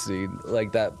scene,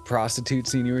 like that prostitute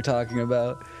scene you were talking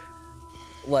about.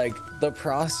 Like the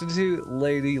prostitute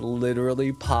lady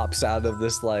literally pops out of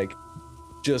this like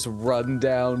just run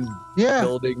down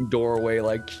building doorway,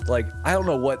 like I don't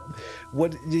know what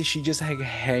is she just like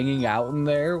hanging out in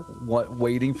there,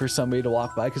 waiting for somebody to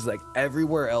walk by, because like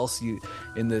everywhere else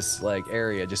in this like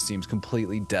area just seems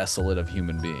completely desolate of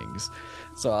human beings.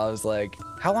 So I was like,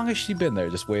 how long has she been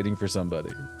there just waiting for somebody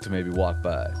to maybe walk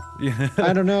by?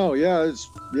 I don't know.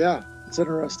 It's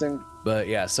interesting. But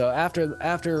yeah, so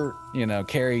after you know,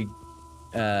 Carrie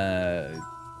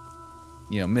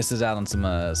misses out on some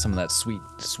of that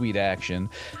sweet action,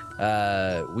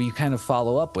 we kind of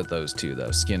follow up with those two though,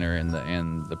 Skinner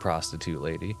and the prostitute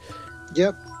lady.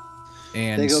 Yep.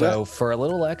 And so for a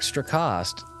little extra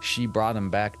cost, she brought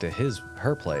him back to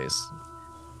her place.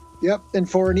 Yep. And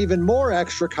for an even more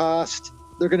extra cost,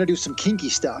 they're gonna do some kinky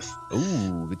stuff.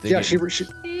 Ooh.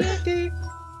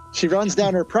 She runs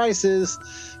down her prices,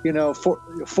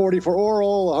 40 for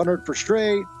oral, 100 for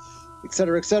straight, et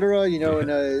cetera, and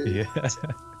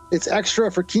it's extra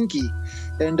for kinky.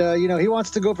 And, he wants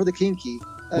to go for the kinky.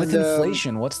 With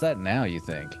inflation, what's that now, you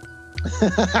think?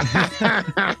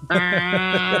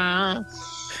 I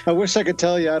wish I could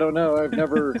tell you. I don't know. I've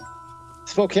never...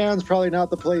 Spokane's probably not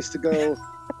the place to go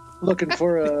looking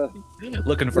for a...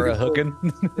 Looking for a hookin'?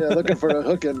 Yeah, looking for a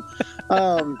hookin'.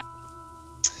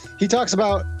 He talks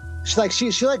about... She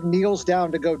kneels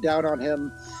down to go down on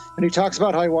him, and he talks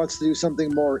about how he wants to do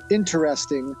something more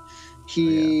interesting.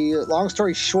 Long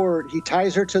story short, he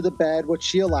ties her to the bed, which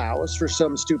she allows for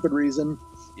some stupid reason.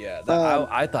 Yeah,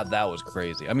 I thought that was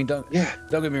crazy. I mean, don't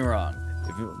get me wrong.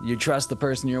 If you trust the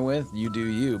person you're with, you do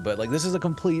you. But like, this is a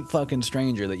complete fucking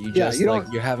stranger that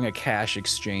you're having a cash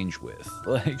exchange with.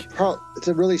 Like, it's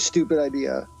a really stupid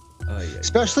idea. Oh yeah.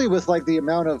 Especially with like the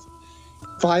amount of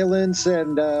violence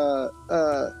and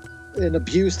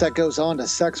abuse that goes on to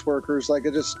sex workers. Like,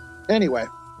 it just, anyway.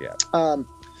 Yeah.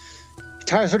 He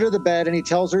ties her to the bed and he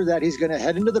tells her that he's going to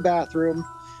head into the bathroom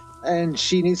and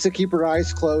she needs to keep her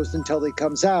eyes closed until he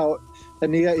comes out.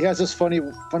 And he has this funny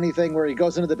thing where he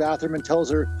goes into the bathroom and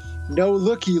tells her, "No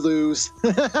looky-loos."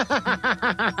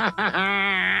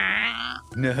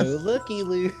 No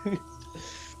looky-loos.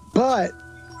 But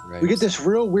we get this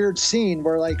real weird scene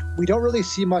where, like, we don't really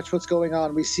see much what's going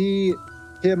on. We see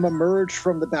him emerge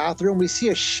from the bathroom. We see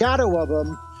a shadow of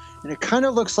him, and it kind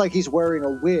of looks like he's wearing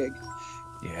a wig.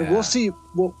 Yeah. And we'll see.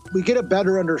 We get a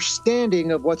better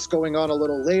understanding of what's going on a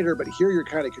little later, but here you're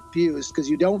kind of confused because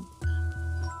you don't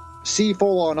see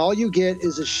full on. All you get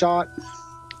is a shot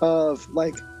of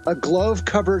like a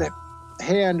glove-covered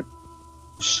hand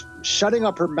shutting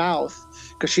up her mouth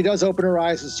because she does open her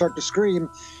eyes and start to scream.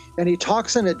 And he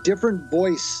talks in a different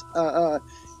voice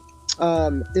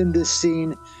in this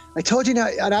scene. I told you now,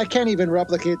 and I can't even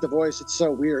replicate the voice. It's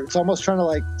so weird. It's almost trying to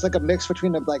it's like a mix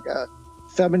between a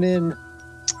feminine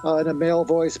and a male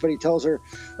voice. But he tells her,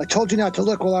 "I told you not to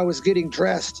look while I was getting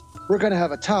dressed. We're going to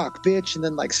have a talk, bitch." And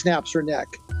then snaps her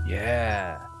neck.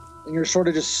 Yeah. And you're sort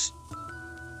of just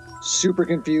super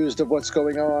confused of what's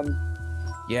going on.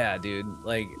 Yeah, dude.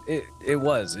 Like it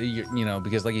was, you know,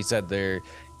 because like you said, there,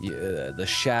 the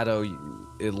shadow,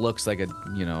 it looks like a,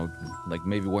 you know, like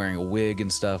maybe wearing a wig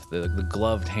and stuff. The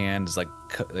gloved hand is like,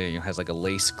 you know, has like a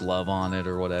lace glove on it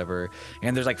or whatever,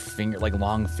 and there's like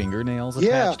long fingernails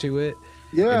attached to it.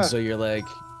 Yeah. And so you're like,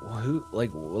 who,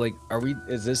 like, are we?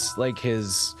 Is this like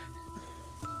his?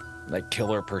 Like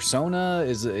killer persona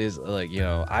is like, you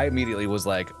know, I immediately was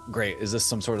like, great, is this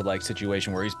some sort of like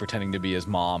situation where he's pretending to be his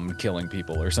mom killing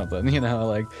people or something, you know,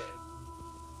 like,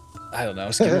 I don't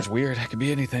know, Skinner's weird, it could be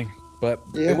anything. But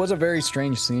it was a very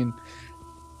strange scene.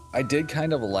 I did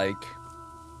kind of like,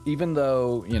 even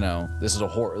though, you know, this is a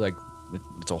horror, like,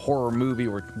 it's a horror movie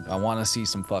where I want to see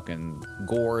some fucking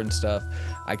gore and stuff,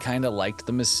 I kind of liked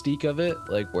the mystique of it,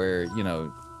 like where, you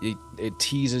know, it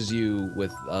teases you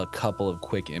with a couple of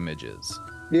quick images.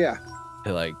 Yeah.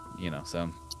 Like, you know, so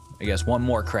I guess one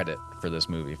more credit for this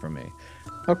movie from me.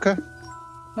 Okay.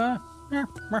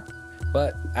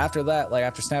 But after that, like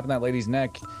after snapping that lady's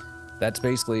neck, that's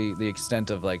basically the extent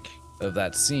of like of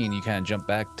that scene. You kind of jump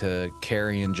back to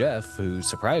Carrie and Jeff, who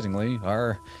surprisingly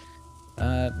are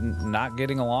not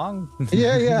getting along.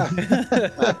 Yeah.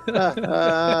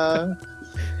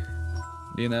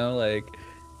 You know, like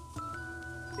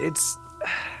it's,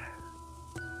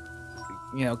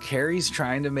 you know, Carrie's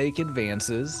trying to make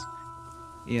advances,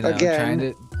 you know, Again.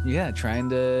 trying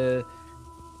to,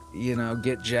 you know,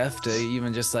 get Jeff to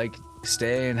even just like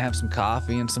stay and have some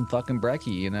coffee and some fucking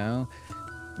brekkie, you know,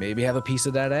 maybe have a piece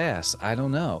of that ass. I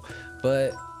don't know.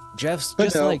 But Jeff's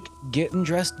just like getting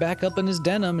dressed back up in his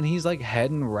denim and he's like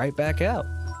heading right back out.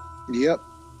 Yep.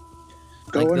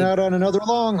 Going out on another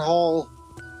long haul.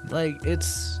 Like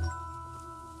it's,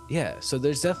 yeah, so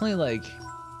there's definitely like,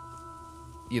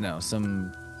 you know,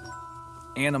 some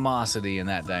animosity in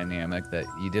that dynamic that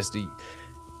you just,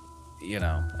 you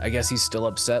know, I guess he's still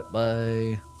upset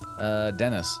by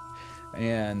Dennis,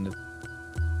 and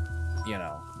you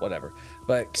know, whatever.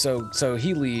 But so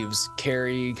he leaves.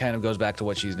 Carrie kind of goes back to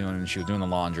what she's doing, and she was doing the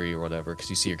laundry or whatever, because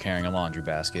you see her carrying a laundry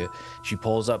basket. She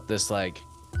pulls up this like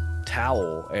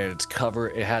towel, and it's covered.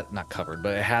 It had not covered,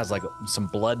 but it has like some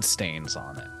blood stains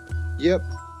on it. Yep.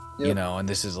 You know, and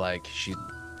this is like she, you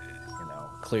know,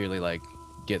 clearly like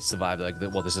gets the vibe like,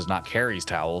 well, this is not Carrie's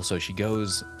towel. So she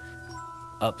goes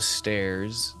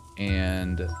upstairs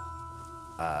and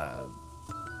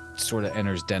sort of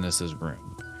enters Dennis's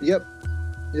room. Yep.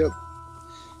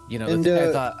 You know, the thing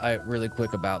I thought really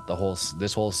quick about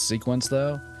this whole sequence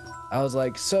though, I was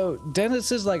like, so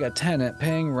Dennis is like a tenant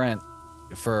paying rent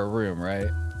for a room, right?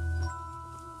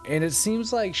 And it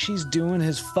seems like she's doing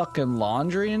his fucking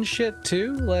laundry and shit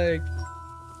too. Like,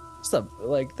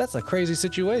 that's a crazy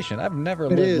situation. I've never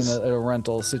lived in a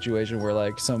rental situation where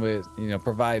like somebody, you know,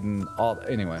 providing all.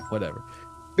 Anyway, whatever.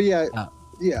 But yeah,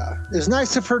 it's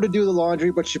nice of her to do the laundry,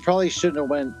 but she probably shouldn't have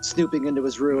went snooping into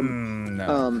his room.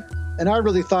 No. And I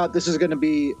really thought this was going to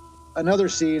be another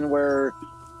scene where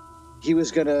he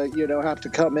was going to, you know, have to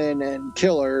come in and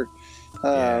kill her,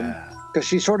 because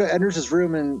she sort of enters his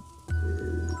room and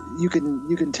you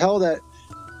can tell that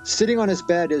sitting on his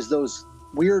bed is those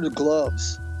weird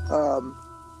gloves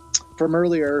from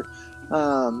earlier.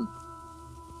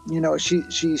 You know,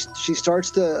 she starts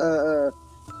to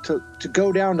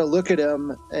go down to look at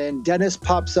him, and Dennis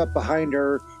pops up behind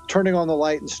her, turning on the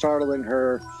light and startling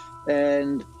her,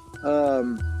 and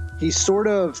he sort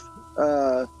of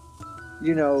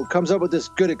you know, comes up with this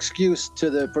good excuse for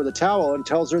the towel and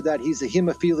tells her that he's a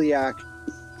hemophiliac,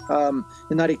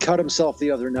 and that he cut himself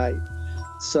the other night.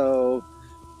 So,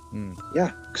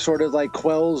 yeah, sort of like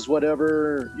quells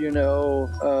whatever, you know,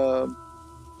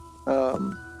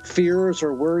 fears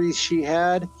or worries she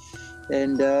had.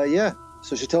 And,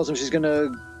 so she tells him she's going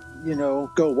to, you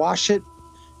know, go wash it,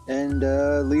 and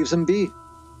leaves him be.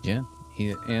 Yeah,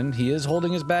 he is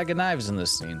holding his bag of knives in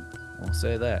this scene. I'll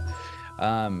say that.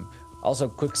 Also,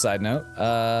 quick side note,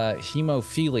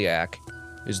 hemophiliac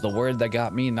is the word that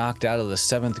got me knocked out of the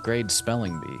 7th grade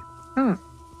spelling bee.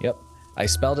 Yep. I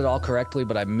spelled it all correctly,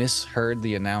 but I misheard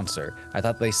the announcer. I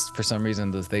thought for some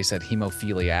reason they said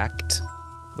hemophiliac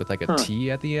with like a T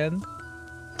at the end.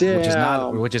 Damn.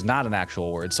 Which is not an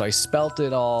actual word. So I spelt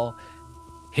it all,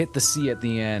 hit the C at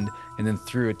the end, and then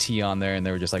threw a T on there, and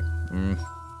they were just like,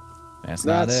 that's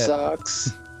not it. That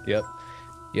sucks. Yep.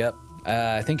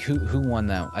 I think who won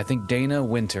that? I think Dana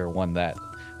Winter won that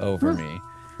over me.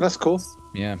 That's cool.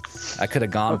 Yeah, I could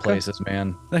have gone places,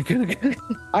 man.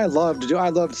 I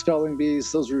loved spelling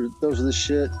bees. Those were the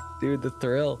shit. Dude, the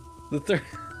thrill.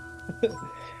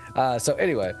 So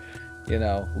anyway, you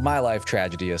know, my life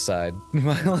tragedy aside,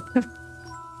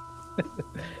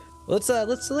 let's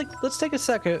take a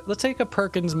second. Let's take a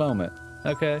Perkins moment,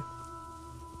 okay?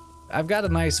 I've got a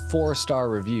nice 4-star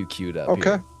review queued up. Okay.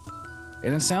 Here.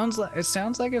 And it sounds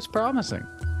like it's promising.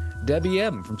 Debbie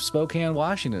M from Spokane,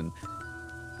 Washington.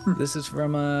 This is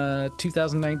from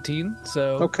 2019,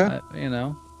 so Okay. you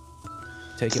know,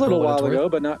 take It's it a little for what while it's worth. ago,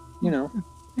 but not, you know.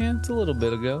 Yeah, it's a little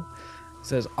bit ago. It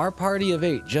says, our party of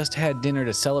 8 just had dinner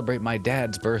to celebrate my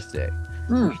dad's birthday.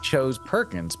 We chose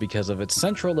Perkins because of its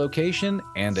central location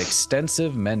and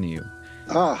extensive menu.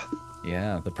 Ah,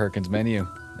 Yeah, the Perkins menu.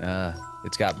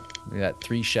 It's got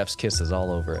 3 chef's kisses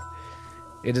all over it.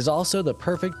 It is also the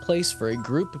perfect place for a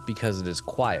group because it is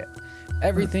quiet.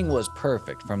 Everything was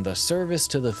perfect, from the service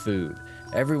to the food.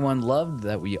 Everyone loved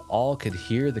that we all could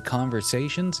hear the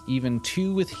conversations, even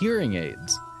 2 with hearing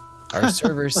aids. Our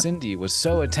server Cindy was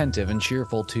so attentive and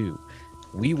cheerful too.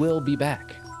 We will be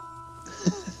back.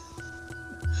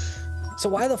 So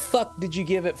why the fuck did you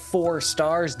give it 4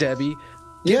 stars, Debbie?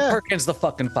 Give Yeah. Perkins the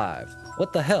fucking 5.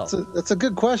 What the hell? that's a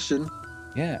good question.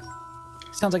 Yeah.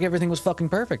 Sounds like everything was fucking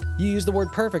perfect. You used the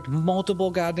word perfect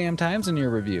multiple goddamn times in your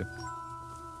review.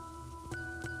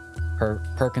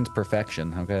 Perkins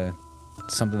perfection, okay?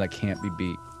 Something that can't be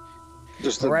beat.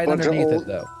 Just a Right bunch underneath of old... it,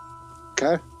 though.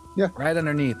 Okay. Yeah. Right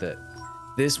underneath it.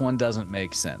 This one doesn't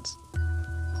make sense.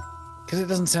 Because it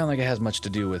doesn't sound like it has much to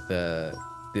do with the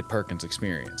Perkins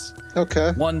experience.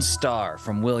 Okay. 1 star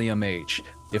from William H.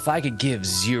 If I could give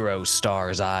 0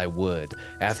 stars, I would.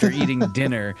 After eating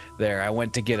dinner there, I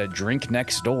went to get a drink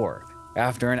next door.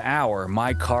 After an hour,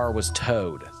 my car was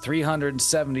towed.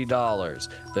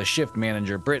 $370. The shift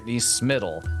manager, Brittany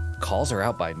Smittle, calls her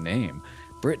out by name.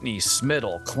 Brittany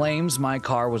Smittle claims my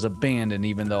car was abandoned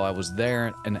even though I was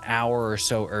there an hour or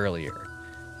so earlier.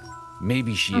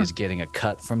 Maybe she is getting a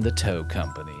cut from the tow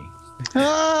company.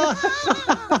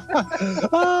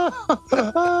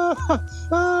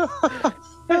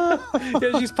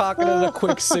 Yeah, she's pocketing a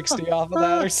quick 60 off of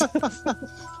that or something.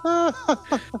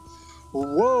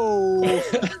 Whoa.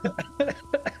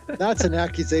 That's an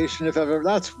accusation if I've ever.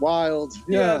 That's wild.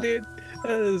 Yeah. Dude.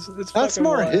 It's That's fucking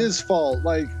more wild. his fault.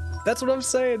 Like, That's what I'm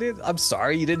saying, dude. I'm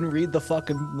sorry you didn't read the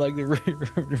fucking, like,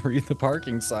 read the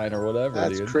parking sign or whatever,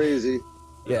 that's dude. crazy.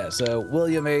 Yeah, so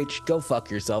William H., go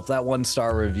fuck yourself. That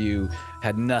 1-star review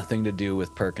had nothing to do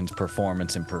with Perkins'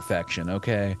 performance and perfection,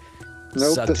 okay?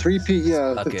 Nope. Suck- the 3P.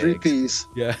 Yeah. suck The 3 eggs. Ps.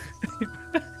 Yeah.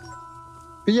 But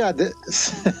yeah.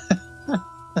 This,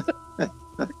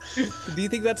 Do you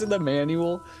think that's in the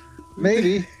manual?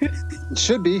 maybe. It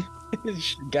should be.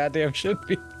 Goddamn should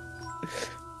be.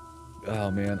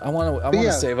 Oh man, I want to yeah.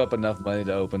 save up enough money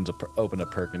to open a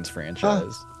Perkins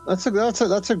franchise. That's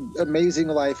an amazing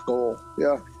life goal.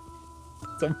 Yeah.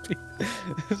 Some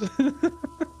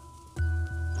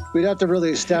We'd have to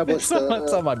really establish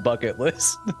it's on my bucket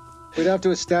list. we'd have to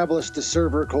establish the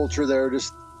server culture there.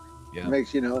 Just Yeah.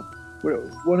 makes, you know,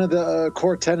 one of the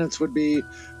core tenets would be,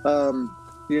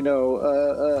 you know,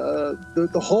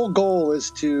 the whole goal is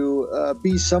to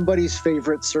be somebody's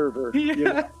favorite server. You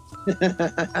know?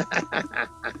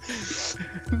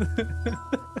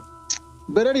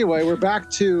 But anyway, we're back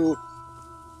to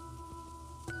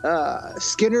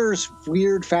Skinner's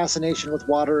weird fascination with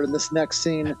water in this next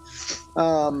scene.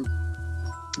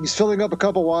 He's filling up a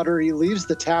cup of water. He leaves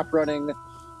the tap running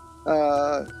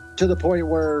to the point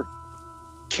where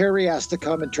Carrie has to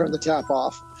come and turn the tap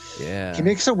off. Yeah. He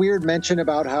makes a weird mention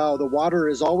about how the water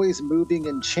is always moving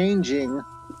and changing.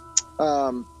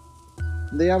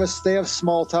 They have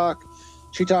small talk.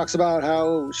 She talks about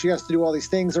how she has to do all these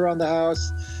things around the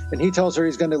house, and he tells her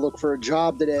he's going to look for a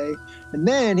job today. And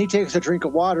then he takes a drink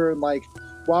of water, and like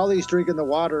while he's drinking the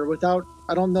water, without,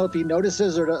 I don't know if he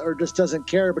notices or just doesn't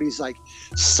care, but he's like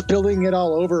spilling it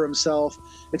all over himself.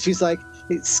 And she's like,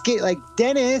 "It's like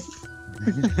Dennis."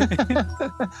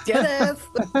 Dennis.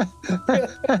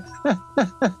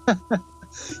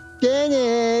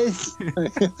 Dennis.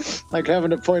 Like having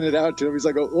to point it out to him. He's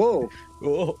like, "Oh,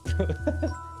 Whoa.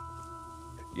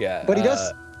 Yeah. but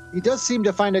he does seem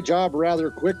to find a job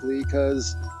rather quickly,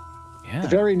 because Yeah. the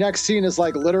very next scene is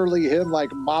like literally him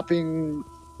like mopping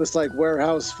this like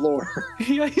warehouse floor.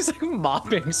 Yeah, he's like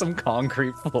mopping some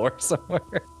concrete floor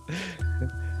somewhere.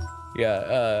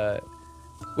 Yeah,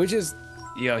 which is,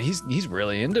 you know, he's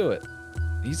really into it.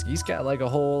 He's got like a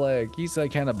whole, like, he's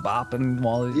like kind of bopping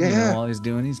while he's, you know, while he's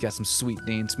doing. He's got some sweet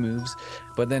dance moves.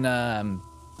 But then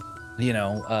you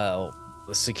know,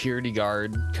 the security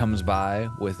guard comes by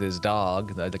with his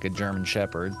dog, like a German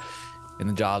Shepherd, and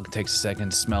the dog takes a second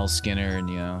to smell Skinner, and,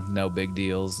 you know, no big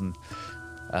deals. And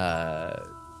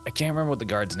I can't remember what the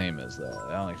guard's name is, though.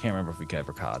 I can't remember if we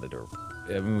ever caught it, or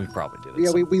I mean, we probably did.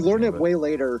 Yeah, we learn it but, way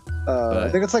later. I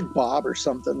think it's like Bob or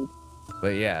something.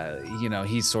 But yeah, you know,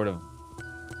 he's sort of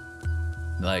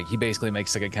Like, he basically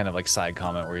makes like a kind of like side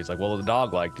comment where he's like, well, the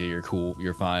dog liked you, you're cool,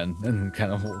 you're fine, and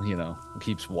kind of, you know,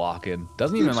 keeps walking.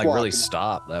 Doesn't even like really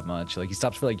stop that much. Like, he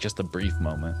stops for like just a brief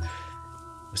moment.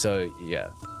 So yeah,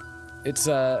 it's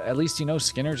at least, you know,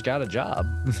 Skinner's got a job.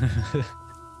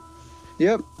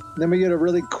 Yep. Then we get a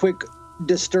really quick,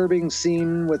 disturbing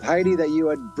scene with Heidi that you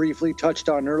had briefly touched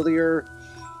on earlier.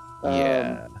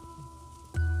 Yeah.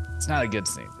 It's not a good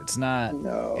scene. It's not.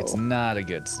 No. It's not a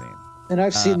good scene. And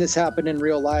I've seen this happen in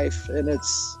real life, and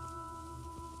it's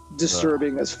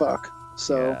disturbing as fuck.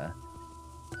 So yeah.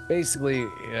 Basically,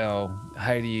 you know,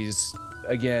 Heidi's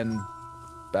again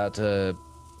about to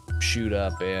shoot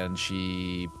up, and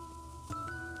she's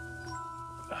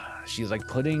like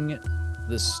putting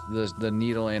the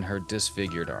needle in her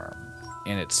disfigured arm,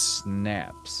 and it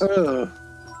snaps.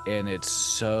 And it's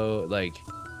so like,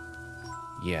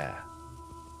 yeah,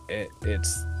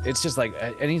 it's just like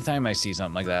anytime I see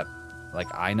something like that, like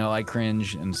I know I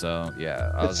cringe, and so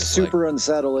yeah, I was just super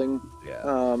unsettling.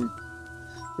 Yeah.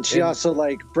 And she also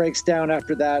like breaks down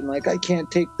after that, and like, I can't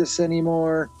take this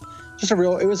anymore.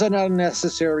 It was an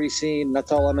unnecessary scene.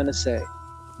 That's all I'm gonna say.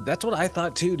 That's what I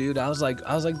thought too, dude. I was like,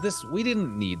 this. We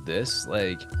didn't need this.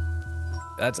 Like,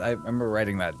 I remember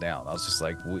writing that down. I was just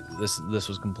like, this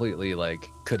was completely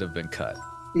like could have been cut.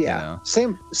 Yeah. You know?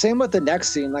 Same with the next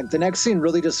scene. Like, the next scene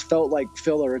really just felt like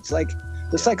filler. It's like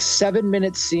this like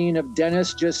 7-minute scene of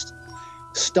Dennis just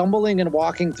stumbling and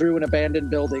walking through an abandoned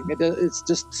building. It's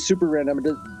just super random.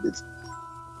 It's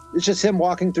just him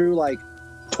walking through, like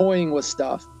toying with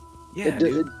stuff. Yeah.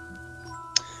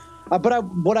 But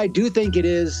what I do think it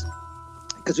is,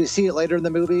 because we see it later in the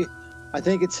movie, I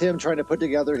think it's him trying to put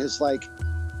together his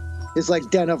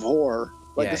den of horror,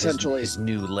 like, yeah, essentially his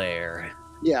new lair.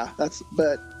 Yeah, it's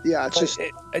just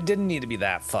it didn't need to be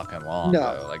that fucking long.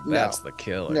 No, though. Like, that's the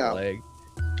killer. No.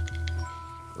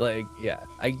 Like yeah,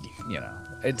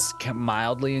 it's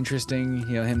mildly interesting.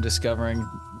 You know, him discovering,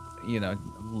 you know,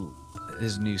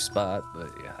 his new spot,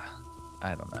 but yeah,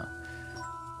 I don't know.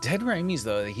 Ted Raimi's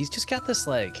though, he's just got this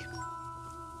like,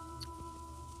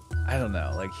 I don't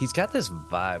know, like he's got this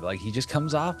vibe, like he just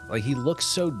comes off like he looks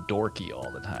so dorky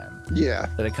all the time. Yeah.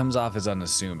 That it comes off as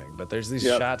unassuming. But there's these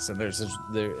shots, and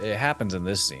it happens in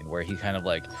this scene where he kind of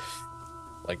like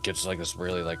gets like this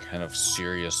really like kind of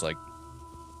serious like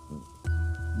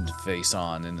face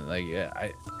on, and like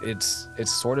it's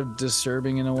sort of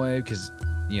disturbing in a way, because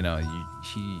you know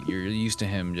you're used to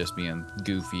him just being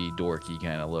goofy, dorky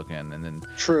kind of looking, and then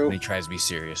when he tries to be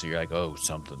serious, you're like, oh,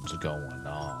 something's going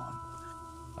on.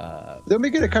 Then we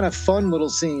get a kind of fun little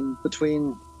scene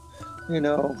between, you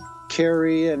know,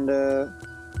 Carrie and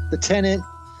the tenant.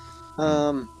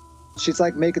 She's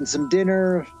like making some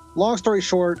dinner. Long story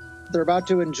short, they're about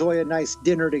to enjoy a nice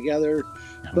dinner together,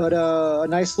 but a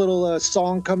nice little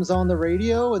song comes on the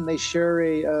radio, and they share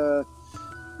a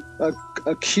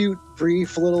cute,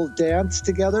 brief little dance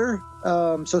together.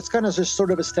 So it's kind of just sort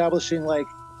of establishing like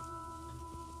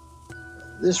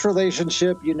this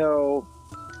relationship, you know,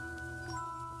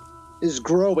 is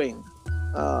growing.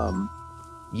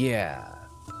 Yeah.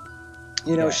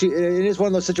 You know, it is one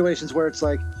of those situations where it's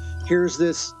like, here's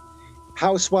this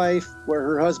housewife where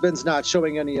her husband's not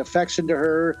showing any affection to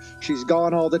her. She's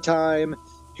gone all the time.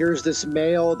 Here's this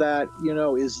male that, you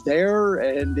know, is there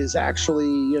and is actually,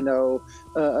 you know,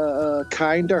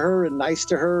 kind to her and nice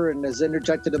to her and has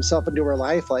interjected himself into her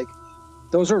life. Like,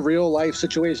 those are real life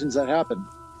situations that happen.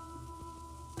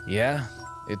 Yeah.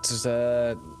 It's just,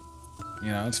 you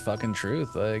know, it's fucking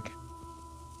truth. Like,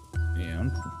 you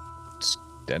know,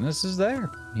 Dennis is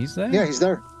there. He's there. Yeah, he's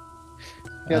there.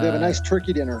 Yeah, they have a nice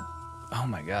turkey dinner. Oh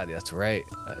my God, that's right.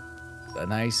 A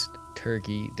nice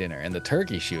turkey dinner. And the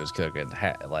turkey she was cooking, you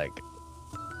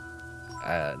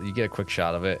get a quick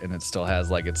shot of it, and it still has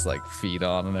like its like feet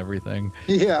on and everything.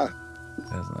 Yeah.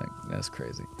 That's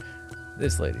crazy.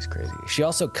 This lady's crazy. She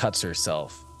also cuts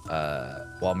herself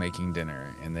while making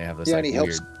dinner, and they have this like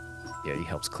weird. Yeah, he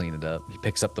helps clean it up. He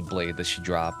picks up the blade that she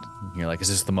dropped. And you're like, is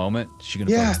this the moment? Is she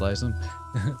gonna fucking slice him?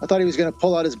 I thought he was gonna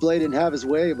pull out his blade and have his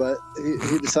way, but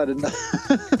he decided not.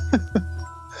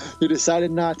 He decided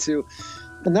not to.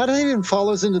 And that even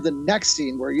follows into the next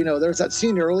scene where, you know, there's that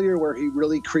scene earlier where he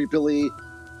really creepily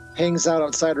hangs out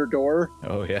outside her door.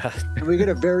 Oh yeah. And we get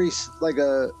a very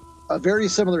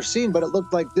similar scene, but it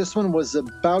looked like this one was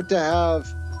about to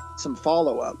have some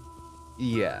follow up.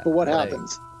 Yeah. But what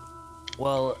happens?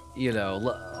 Well, you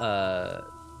know,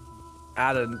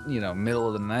 out of, you know, middle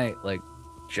of the night, like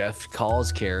Jeff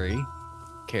calls Carrie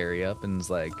up and is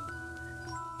like,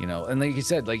 you know, and like you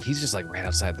said, like he's just like right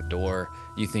outside the door.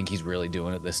 You think he's really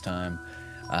doing it this time.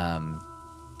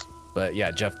 But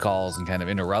yeah, Jeff calls and kind of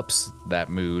interrupts that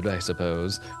mood, I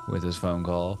suppose, with his phone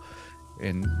call.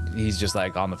 And he's just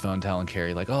like on the phone telling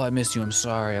Carrie, like, "Oh, I missed you. I'm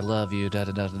sorry. I love you." Da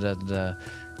da da da da da.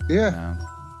 Yeah.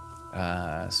 You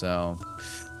know? So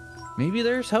maybe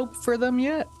there's hope for them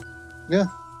yet. Yeah.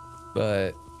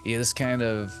 But yeah, this kind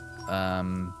of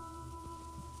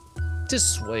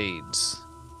dissuades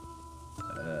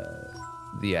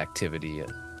the activity.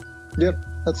 Yep.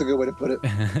 That's a good way to put it.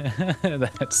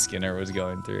 that Skinner was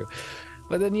going through.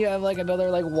 But then you have like another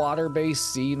like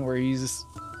water-based scene where he's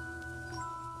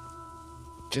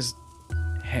just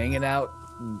hanging out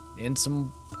in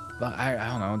some I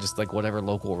don't know, just like whatever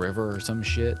local river or some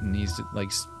shit, and he's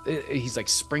like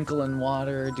sprinkling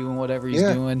water, doing whatever he's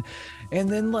doing, and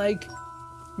then like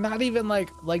not even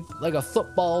like a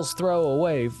football's throw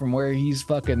away from where he's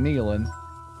fucking kneeling,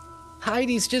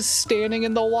 Heidi's just standing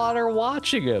in the water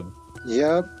watching him.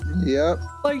 Yep.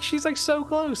 Like she's like so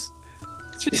close.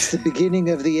 It's the beginning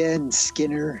of the end,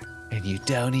 Skinner. And you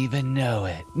don't even know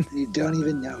it. You don't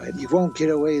even know it. You won't get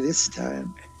away this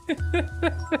time.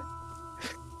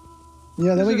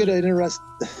 Yeah, then we get an interesting.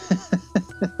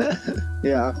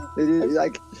 Yeah, it is,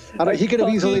 like he could have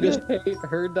easily just hate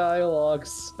her dialogue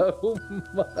so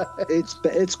much.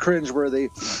 It's cringeworthy,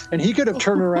 and he could have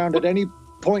turned around at any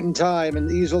point in time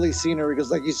and easily seen her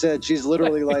because, like you said, she's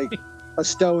literally like a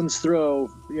stone's throw.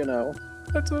 You know.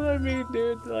 That's what I mean,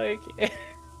 dude. Like.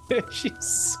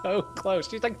 She's so close.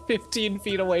 She's like 15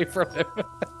 feet away from him.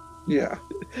 Yeah.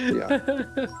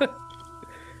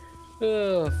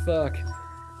 Oh, fuck.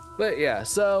 But yeah,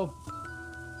 so,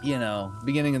 you know,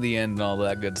 beginning of the end and all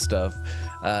that good stuff.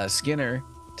 Skinner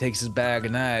takes his bag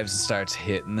of knives and starts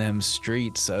hitting them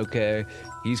streets. Okay,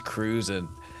 he's cruising.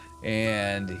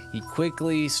 And he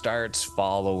quickly starts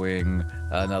following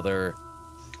another...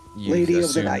 Lady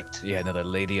of the night. Yeah, another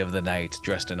lady of the night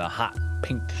dressed in a hot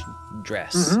pink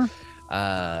dress.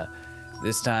 Mm-hmm.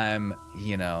 This time,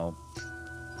 you know,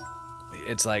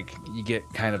 it's like you get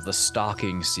kind of the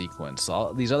stalking sequence.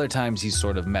 All these other times he's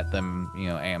sort of met them, you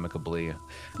know, amicably.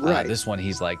 Right. This one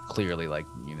he's like clearly like,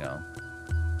 you know,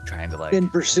 trying to like in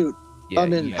pursuit. Yeah,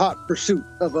 I'm in hot pursuit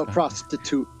of a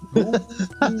prostitute.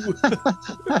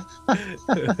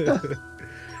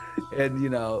 And, you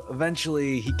know,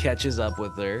 eventually he catches up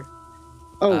with her.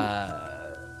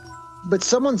 Oh, but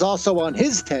someone's also on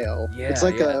his tail. Yeah, it's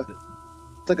like a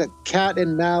cat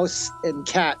and mouse and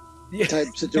cat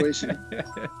type situation.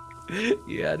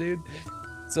 Yeah, dude.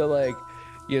 So, like,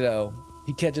 you know,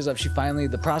 he catches up.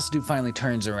 The prostitute finally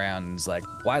turns around and is like,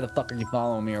 "Why the fuck are you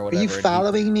following me?" or whatever. Are you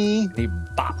following me? He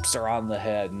bops her on the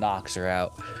head, knocks her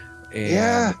out.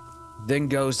 And then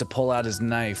goes to pull out his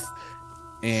knife,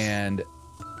 and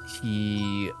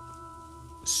he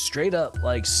straight up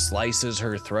like slices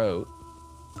her throat.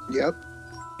 Yep.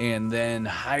 And then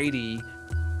Heidi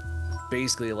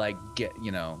basically like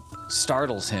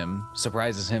startles him,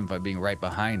 surprises him by being right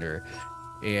behind her,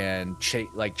 and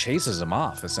chases him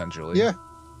off essentially. Yeah.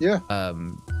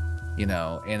 You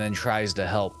know, and then tries to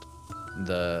help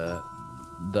the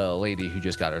lady who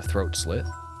just got her throat slit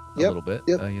a little bit.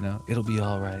 Yep. You know, it'll be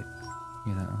all right.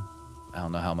 You know, I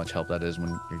don't know how much help that is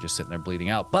when you're just sitting there bleeding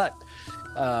out. But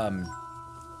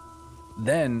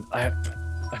then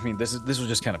I mean, this was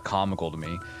just kind of comical to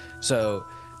me. So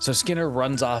Skinner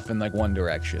runs off in like one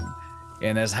direction,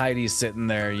 and as Heidi's sitting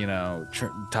there, you know,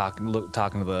 talking to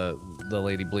the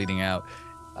lady bleeding out,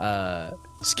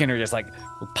 Skinner just like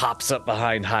pops up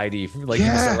behind Heidi, like he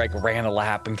just like ran a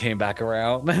lap and came back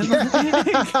around, and then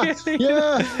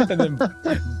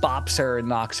bops her and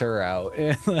knocks her out,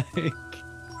 and like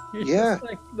just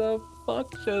like the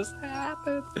fuck just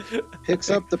happened. Picks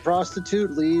up the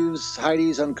prostitute, leaves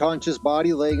Heidi's unconscious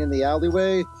body laying in the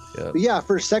alleyway. Yep. But yeah,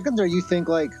 for a second there, you think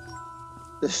like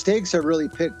the stakes are really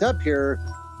picked up here.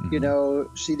 Mm-hmm. You know,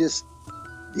 she just,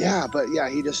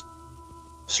 he just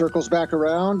circles back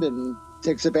around and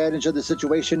takes advantage of the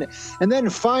situation. And then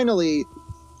finally,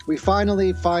 we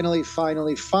finally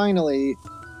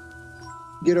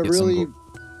get a really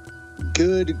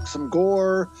good, some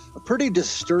gore, a pretty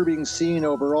disturbing scene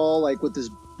overall, like with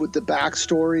the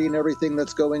backstory and everything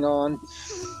that's going on.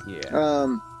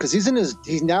 Yeah. Because he's in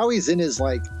his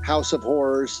like house of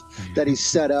horrors that he's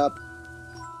set up.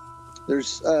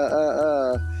 There's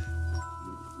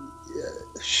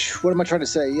what am I trying to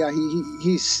say? Yeah,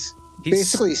 he's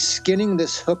basically skinning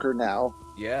this hooker now.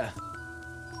 Yeah.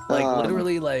 Like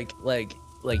literally like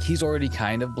he's already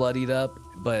kind of bloodied up,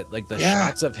 but like the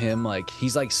shots of him, like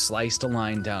he's like sliced a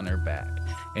line down her back,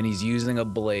 and he's using a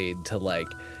blade to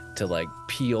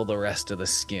peel the rest of the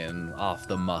skin off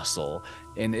the muscle,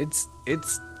 and it's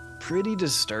pretty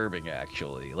disturbing,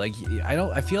 actually. Like,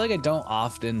 I feel like I don't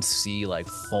often see like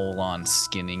full-on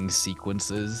skinning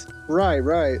sequences.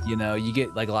 Right. You know, you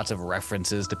get like lots of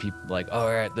references to people like, oh,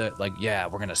 all right, like, yeah,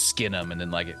 we're gonna skin him, and then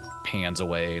like it pans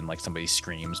away and like somebody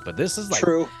screams. But this is like,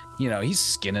 True. you know, he's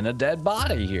skinning a dead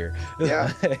body here.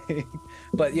 Yeah.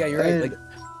 But yeah, you're right. Like,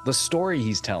 the story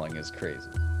he's telling is crazy.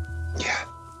 Yeah.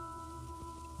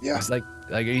 Yeah. It's like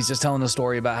he's just telling a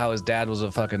story about how his dad was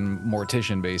a fucking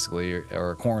mortician, basically,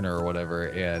 or a coroner or whatever.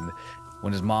 And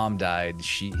when his mom died,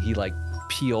 he like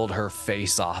peeled her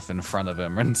face off in front of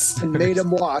him and made him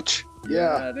watch.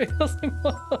 Yeah. Dude, I was like,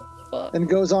 what the fuck? And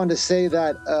goes on to say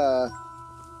that,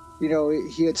 you know,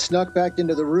 he had snuck back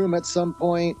into the room at some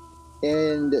point,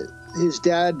 and his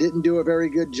dad didn't do a very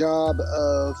good job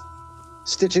of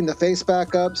stitching the face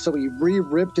back up, so he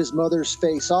ripped his mother's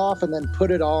face off and then put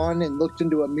it on and looked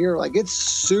into a mirror. Like, it's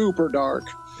super dark.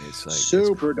 It's like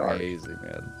super crazy, dark,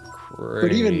 man.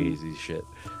 Crazy Shit.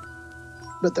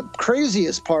 But the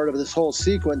craziest part of this whole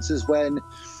sequence is when,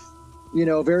 you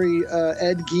know, very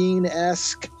Ed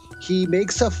Gein-esque, he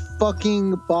makes a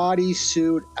fucking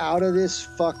bodysuit out of this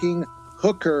fucking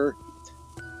hooker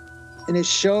and is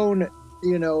shown,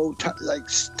 you know, like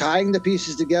tying the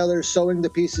pieces together, sewing the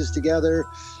pieces together,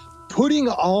 putting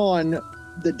on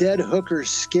the dead hooker's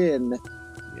skin.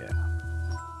 Yeah.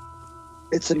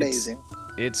 It's amazing.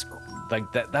 It's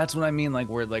like that. That's what I mean. Like,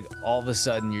 where like all of a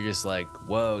sudden you're just like,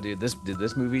 whoa, dude, did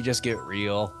this movie just get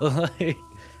real? Like,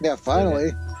 yeah, finally.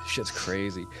 Yeah, shit's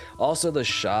crazy. Also, the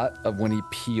shot of when he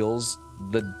peels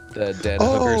the dead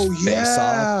Oh, hooker's face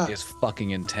yeah. off is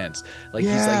fucking intense. Like,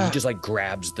 Yeah. he just like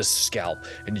grabs the scalp,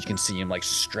 and you can see him like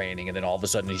straining, and then all of a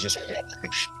sudden he's just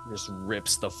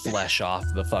rips the flesh off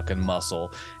the fucking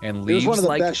muscle and It leaves was one of the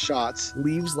like best shots.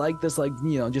 leaves like this, like,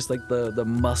 you know, just like the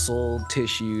muscle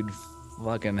tissued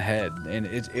fucking head. And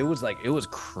it was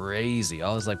crazy.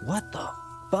 I was like, what the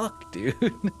fuck,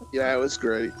 dude? Yeah, it was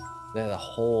great. The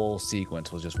whole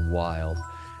sequence was just wild.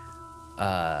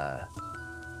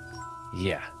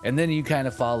 Yeah, and then you kind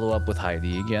of follow up with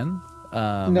Heidi again.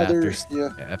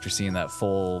 After seeing that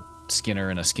full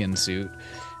Skinner in a skin suit.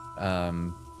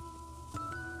 You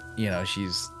know,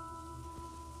 she's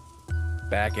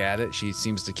back at it. She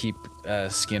seems to keep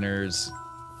Skinner's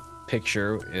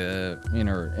picture in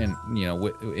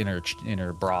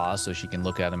her bra, so she can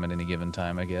look at him at any given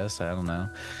time, I guess. I don't know.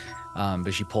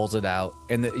 But she pulls it out,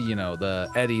 and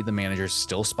the Eddie, the manager, is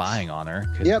still spying on her.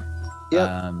 Yep.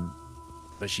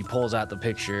 But she pulls out the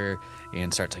picture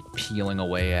and starts like peeling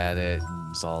away at it,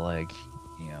 and it's all like,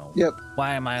 you know, Yep.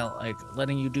 why am I like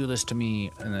letting you do this to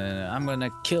me? And then I'm gonna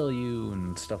kill you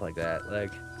and stuff like that.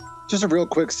 Like, Just a real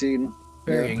quick scene.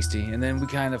 very angsty. And then we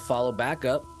kind of follow back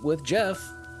up with Jeff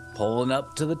pulling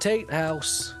up to the Tate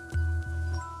house.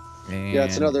 And, Yeah,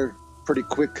 it's another pretty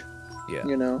quick, yeah.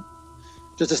 you know.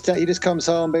 He just comes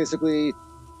home, basically,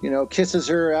 you know, kisses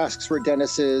her, asks where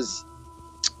Dennis is.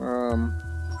 And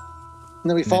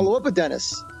then we follow up with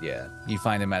Dennis. Yeah, you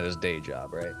find him at his day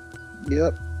job, right?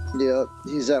 Yep.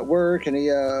 He's at work, and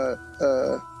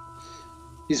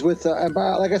he's with.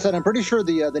 Like I said, I'm pretty sure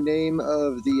the name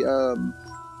of the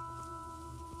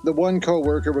one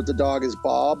coworker with the dog is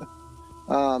Bob.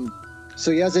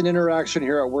 So he has an interaction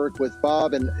here at work with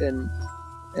Bob, and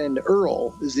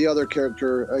Earl is the other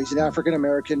character. He's an African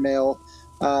American male.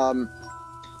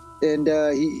 And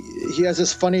he has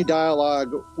this funny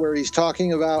dialogue where he's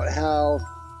talking about how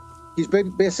he's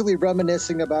basically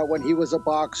reminiscing about when he was a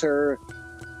boxer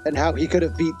and how he could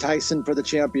have beat Tyson for the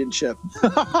championship.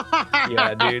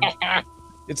 Yeah, dude.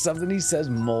 It's something he says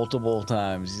multiple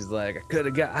times. He's like, I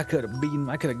could have beaten him.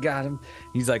 I could have got him.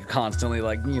 He's like constantly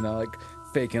like, you know, like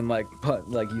faking like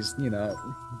he's, you know,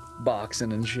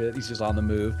 boxing and shit. He's just on the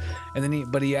move. And then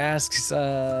he asks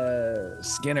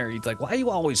Skinner, he's like, why are you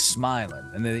always smiling?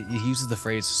 And then he uses the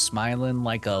phrase smiling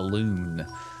like a loon.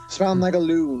 Smiling like a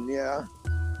loon, yeah.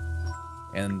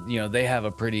 And you know, they have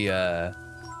a pretty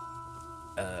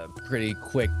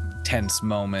quick tense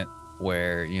moment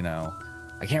where, you know,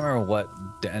 I can't remember what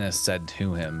Dennis said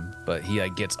to him, but he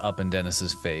like gets up in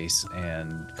Dennis's face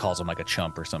and calls him like a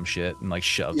chump or some shit and like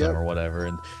shoves him or whatever.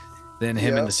 And then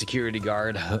him and the security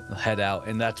guard head out,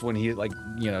 and that's when he like,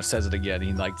 you know, says it again.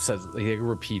 He like he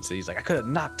repeats it. He's like, I could have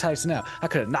knocked Tyson out. I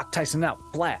could have knocked Tyson out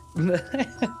flat.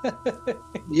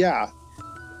 Yeah.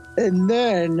 And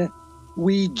then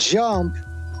we jump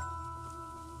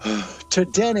to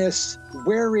Dennis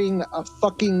wearing a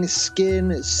fucking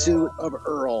skin suit of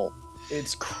Earl.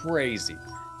 It's crazy.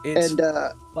 It's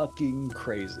fucking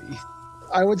crazy.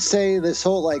 I would say this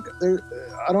whole, like,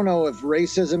 I don't know if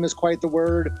racism is quite the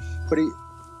word, but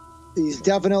he's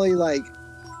definitely like,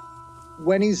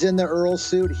 when he's in the Earl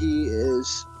suit, he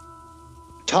is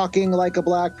talking like a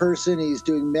black person. He's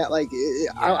doing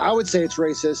I would say it's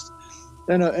racist.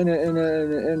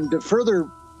 And to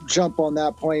further jump on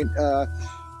that point,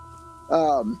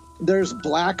 there's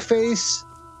blackface.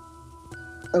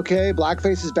 Okay,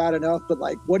 blackface is bad enough, but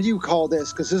like, what do you call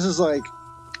this? Because this is like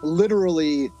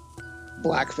literally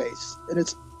blackface, and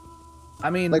it's. I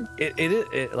mean, like, it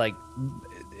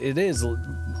is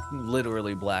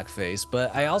literally blackface,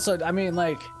 but I mean,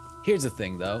 like, here's the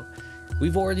thing though,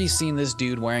 we've already seen this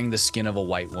dude wearing the skin of a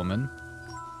white woman.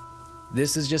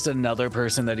 This is just another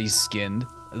person that he's skinned.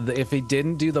 If he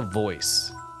didn't do the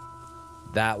voice,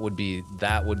 that's what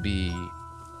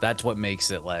makes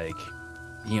it like.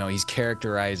 You know, he's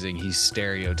characterizing, he's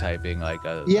stereotyping like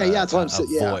that's what I'm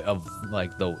saying. Of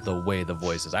like the way the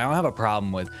voice is. I don't have a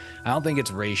problem with. I don't think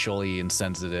it's racially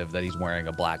insensitive that he's wearing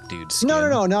a black dude's skin.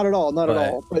 No, not at all,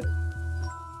 But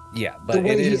yeah, but the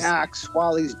way he acts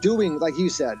while he's doing, like you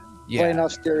said, playing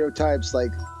off stereotypes,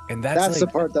 like, and that's like, the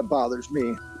part that bothers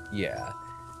me. Yeah,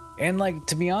 and like,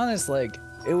 to be honest, like,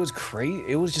 it was crazy.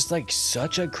 It was just like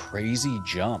such a crazy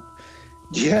jump.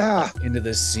 Yeah, into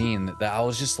this scene that I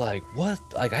was just like, what?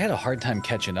 Like, I had a hard time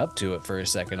catching up to it for a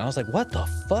second. I was like, what the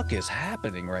fuck is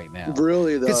happening right now?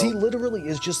 Really, though? Because he literally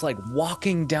is just like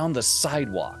walking down the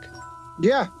sidewalk.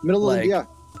 Yeah,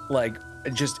 like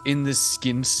just in this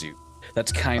skin suit.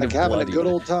 That's kind of having bloody. A good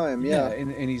old time. Yeah,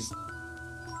 and he's,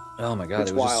 oh my god,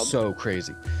 it's it was wild. Just so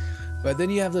crazy. But then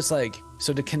you have this like,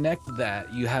 so to connect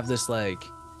that, you have this like,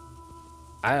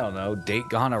 I don't know, date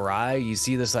gone awry. You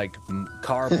see this like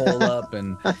car pull up,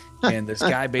 and this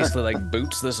guy basically like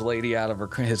boots this lady out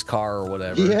of his car or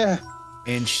whatever. Yeah.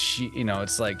 And she, you know,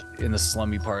 it's like in the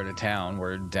slummy part of town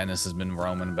where Dennis has been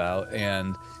roaming about,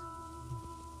 and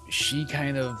she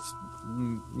kind of,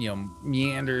 you know,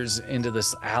 meanders into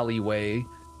this alleyway,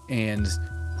 and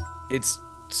it's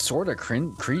sort of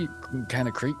creepy,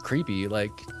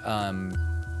 like,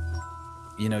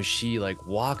 you know, she like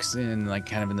walks in like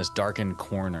kind of in this darkened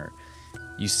corner.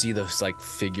 You see this like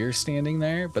figure standing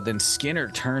there, but then Skinner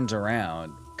turns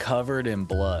around covered in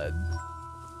blood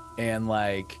and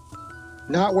like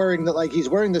not wearing the, like, he's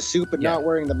wearing the suit but not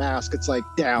wearing the mask. It's like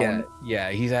down.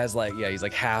 Yeah, he has like, he's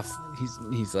like half,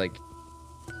 he's like,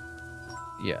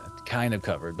 kind of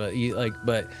covered, but he like,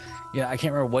 but yeah, I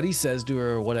can't remember what he says to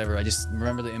her or whatever. I just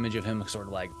remember the image of him sort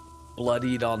of like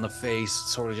bloodied on the face,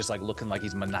 sort of just like looking like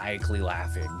he's maniacally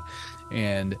laughing,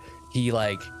 and he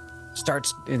like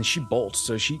starts, and she bolts,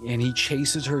 so he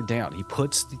chases her down. He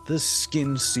puts the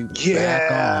skin suit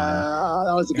back on.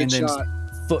 That was a good shot.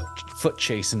 Foot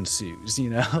chase ensues, you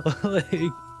know.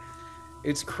 Like,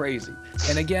 it's crazy.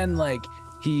 And again, like,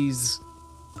 he's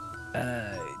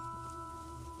the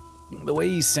way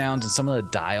he sounds and some of the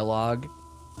dialogue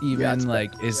even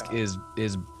is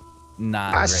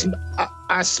not great.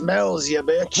 I smells you,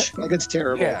 bitch. Like, it's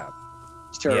terrible. Yeah.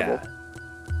 It's terrible. Yeah.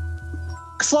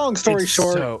 Long story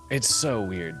short, it's so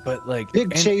weird, but like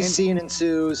big chase scene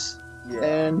ensues,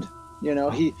 and you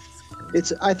know,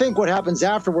 I think what happens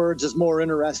afterwards is more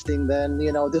interesting than,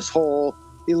 you know, this whole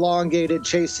elongated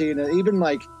chase scene. And even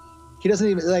like, he doesn't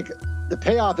even like, the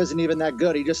payoff isn't even that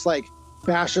good. He just like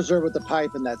bashes her with the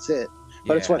pipe and that's it.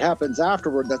 But it's what happens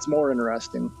afterward that's more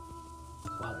interesting.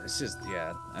 Well, it's just,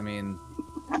 I mean,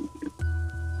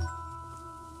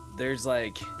 there's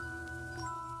like,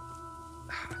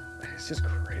 it's just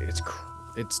crazy.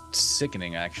 It's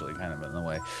sickening, actually, kind of in a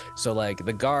way. So like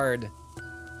the guard,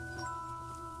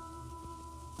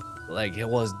 like,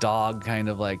 his dog kind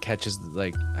of like catches,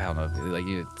 like, I don't know, like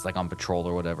it's like on patrol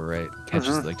or whatever, right?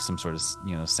 Catches like some sort of,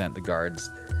 you know, scent. The guards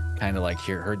kind of like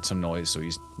heard some noise, so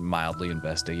he's mildly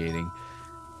investigating.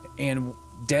 And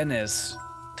Dennis,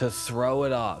 to throw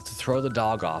the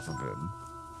dog off of him,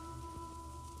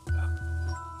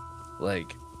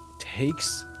 like,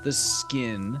 takes the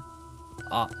skin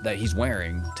that he's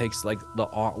wearing, takes like the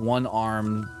one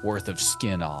arm worth of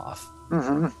skin off,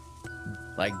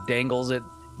 like dangles it,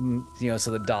 you know,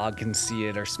 so the dog can see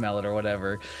it or smell it or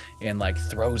whatever, and like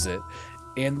throws it,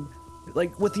 and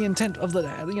like with the intent of the,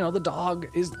 you know, the dog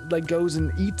is like goes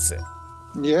and eats it.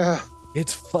 Yeah,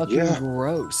 it's fucking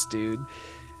gross, dude.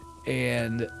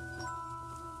 And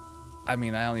I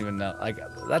mean, I don't even know, like,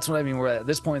 that's what I mean. We're at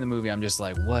this point in the movie, I'm just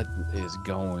like, what is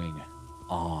going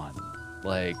on?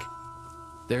 Like,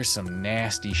 there's some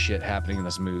nasty shit happening in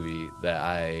this movie that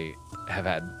I have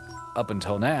had, up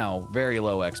until now, very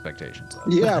low expectations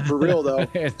of. Yeah, for real though.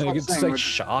 It's like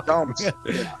shocking.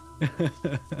 Yeah.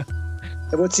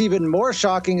 And what's even more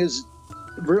shocking is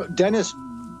Dennis'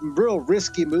 real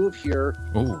risky move here.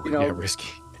 Oh, you know, risky.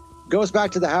 Goes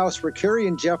back to the house where Carrie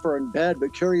and Jeff are in bed,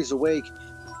 but Carrie's awake.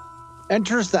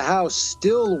 Enters the house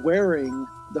still wearing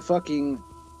the fucking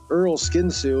Earl's skin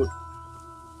suit.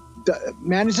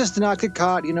 Manages to not get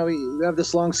caught. You know, we have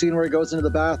this long scene where he goes into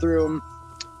the bathroom,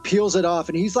 peels it off,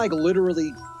 and he's like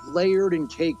literally layered and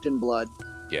caked in blood.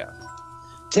 Yeah.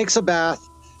 Takes a bath.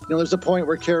 You know, there's a point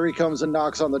where Carrie comes and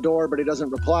knocks on the door, but he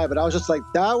doesn't reply. But I was just like,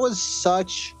 that was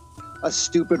such a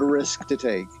stupid risk to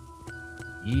take.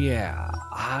 Yeah,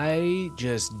 I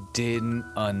just didn't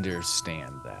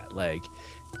understand that. Like,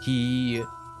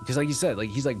 because like you said, like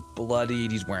he's like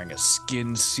bloodied, he's wearing a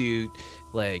skin suit.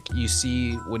 Like you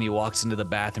see when he walks into the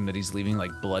bathroom that he's leaving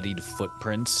like bloodied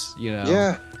footprints, you know?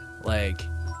 Yeah. Like,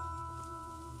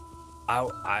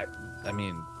 I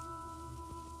mean,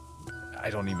 I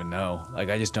don't even know.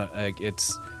 Like, I just don't, like,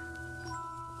 it's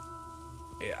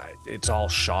all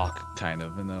shock kind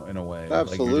of in a way.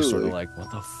 Absolutely. Like, you're just sort of like, what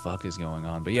the fuck is going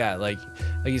on? But yeah, like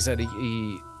you said,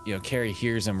 he you know, Carrie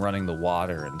hears him running the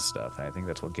water and stuff. And I think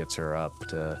that's what gets her up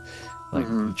to like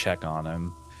check on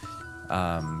him.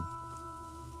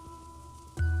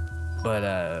 But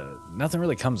nothing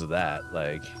really comes of that.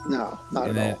 Like, No, not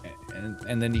at all.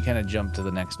 And then you kind of jump to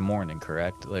the next morning,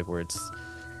 correct? Like where it's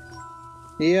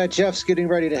Yeah, Jeff's getting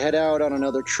ready to head out on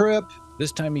another trip.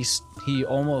 this time he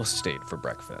almost stayed for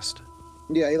breakfast.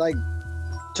 Yeah, he like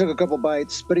took a couple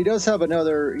bites, but he does have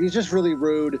another. He's just really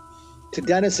rude to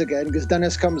Dennis again because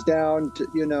Dennis comes down to,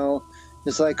 you know,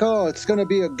 it's like, oh, it's gonna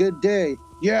be a good day.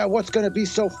 Yeah, what's gonna be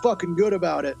so fucking good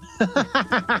about it?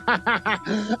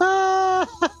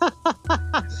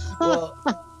 Well,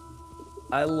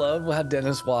 I love how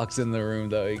Dennis walks in the room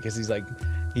though, because he's like,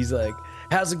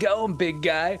 how's it going, big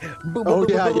guy? Boom, Oh,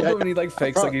 boom, yeah, boom, boom, yeah. boom, and he like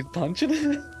fakes like he's punching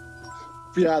it.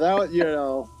 Yeah, that was, you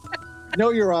know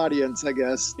your audience, I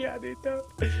guess. Yeah, dude. Don't.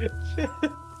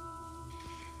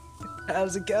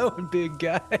 How's it going, big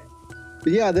guy?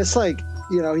 But yeah, this like,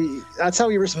 you know, that's how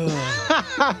he responds.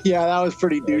 Yeah, that was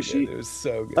pretty douchey. It was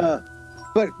so good.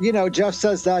 But you know, Jeff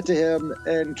says that to him,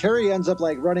 and Carrie ends up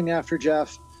like running after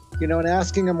Jeff, you know, and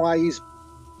asking him why he's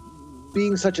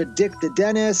being such a dick to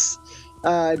Dennis.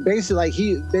 Basically, like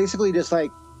he just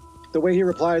like the way he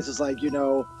replies is like, you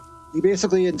know, he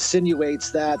basically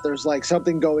insinuates that there's like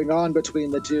something going on between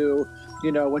the two,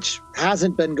 you know, which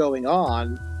hasn't been going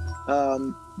on.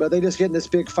 But they just get in this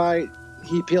big fight.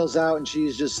 He peels out, and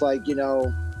she's just like, you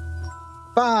know,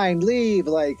 fine, leave,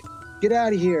 like, get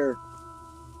out of here.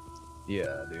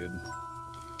 Yeah, dude.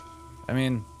 I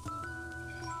mean,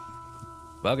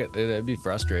 fuck it. It'd be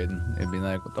frustrating. It'd be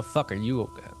like, what the fuck are you,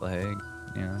 like,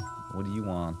 you know, what do you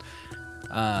want?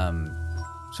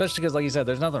 Especially because, like you said,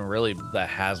 there's nothing really that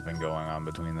has been going on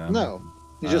between them. No,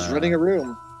 he's just renting a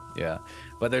room. Yeah,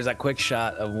 but there's that quick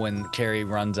shot of when Carrie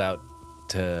runs out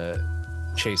to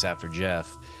chase after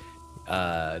Jeff.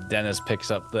 Dennis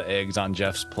picks up the eggs on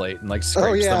Jeff's plate and like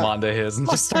scrapes them onto his and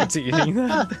just starts eating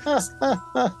them.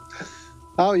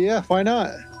 Oh yeah, why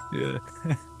not? Yeah.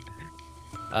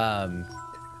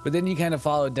 But then you kind of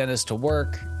follow Dennis to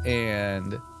work,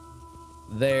 and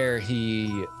there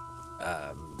he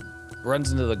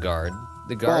runs into the guard.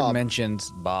 The guard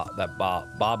mentions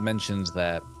Bob mentions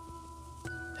that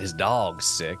his dog's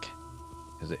sick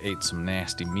because it ate some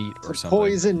nasty meat or something.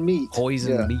 Poison meat.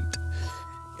 Poison meat.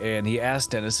 And he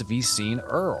asked Dennis if he's seen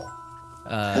Earl.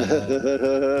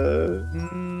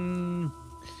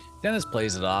 Dennis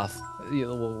plays it off.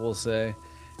 We'll say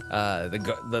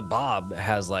the Bob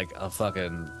has like a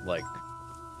fucking like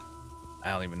I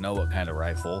don't even know what kind of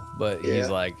rifle, but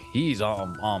he's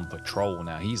on patrol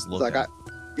now. He's looking. Like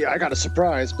I got a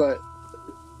surprise, but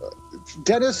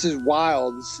Dennis is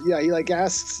wild. Yeah, he like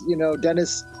asks, you know,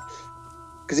 Dennis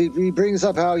because he brings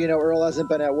up how, you know, Earl hasn't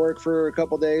been at work for a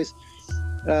couple days.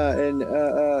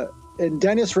 And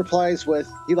Dennis replies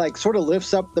with, he like sort of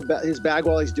lifts up his bag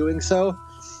while he's doing so,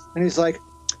 and he's like,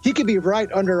 he could be right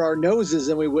under our noses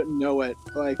and we wouldn't know it.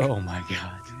 Like, oh my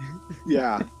god,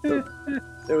 yeah,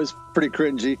 it was pretty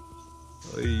cringy.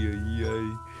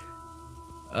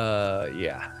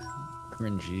 Yeah,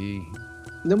 cringy.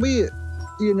 And then we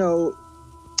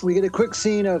get a quick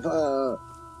scene of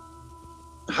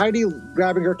Heidi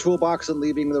grabbing her toolbox and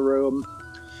leaving the room.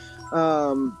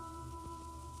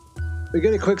 We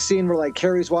get a quick scene where like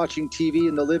Carrie's watching TV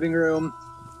in the living room.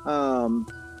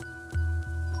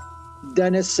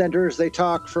 Dennis centers. They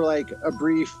talk for like a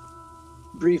brief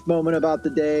moment about the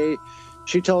day.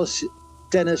 She tells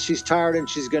Dennis she's tired and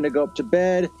she's going to go up to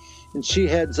bed, and she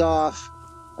heads off.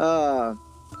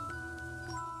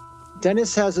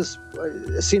 Dennis has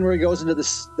a scene where he goes into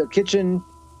the kitchen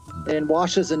and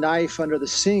washes a knife under the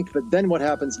sink. But then what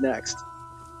happens next?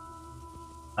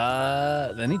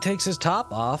 Then he takes his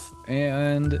top off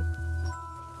and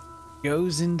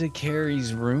goes into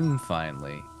Carrie's room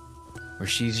finally, where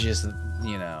she's just,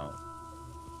 you know,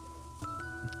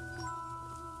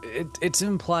 it's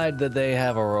implied that they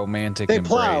have a romantic They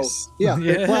plow. embrace. Yeah,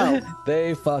 they plow.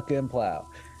 They fucking plow.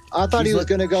 I thought She's he was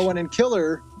going to go in and kill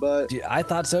her, but I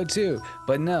thought so too,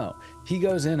 but no. He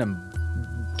goes in and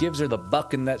gives her the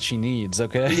bucking that she needs.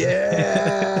 Okay.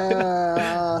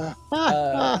 yeah.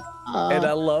 And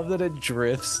I love that it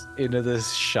drifts into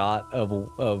this shot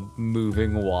of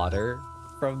moving water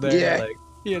from there. Yeah. Like,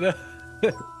 you know.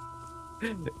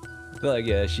 Like,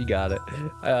 yeah, she got it.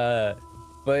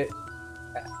 But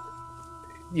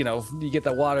you know, you get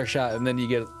the water shot, and then you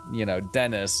get, you know,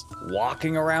 Dennis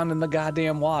walking around in the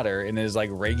goddamn water in his like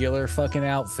regular fucking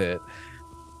outfit,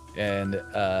 and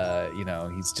you know,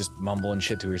 he's just mumbling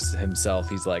shit to himself.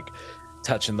 He's like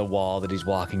touching the wall that he's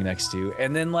walking next to,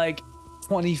 and then like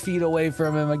 20 feet away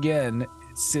from him again,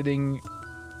 sitting,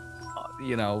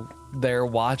 you know, there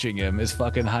watching him is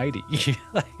fucking Heidi.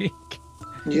 Like,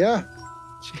 Yeah.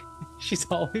 she's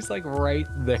always like right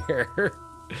there,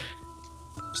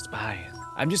 spying.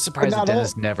 I'm just surprised But that not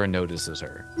Dennis never notices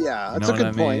her. Yeah, You that's know a good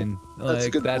what I point. mean? That's a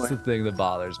Like, good that's point. the thing that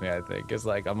bothers me, I think. Is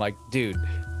like, I'm like, dude,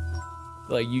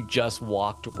 like, you just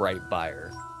walked right by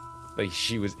her. Like,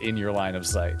 she was in your line of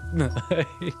sight. Anyway.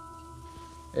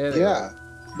 Yeah.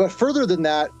 But further than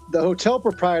that, the hotel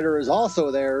proprietor is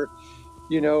also there,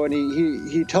 you know, and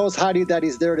he tells Heidi that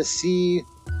he's there to see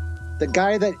the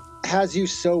guy that has you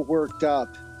so worked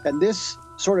up. And this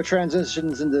sort of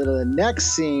transitions into the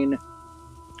next scene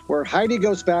where Heidi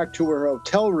goes back to her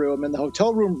hotel room, and the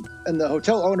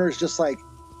hotel owner is just like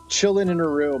chilling in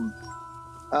her room,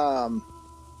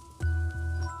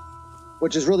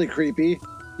 which is really creepy.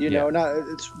 You know,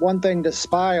 it's one thing to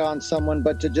spy on someone,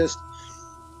 but to just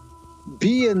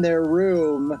be in their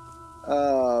room.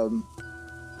 And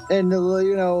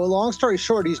you know, long story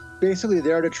short, he's basically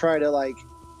there to try to like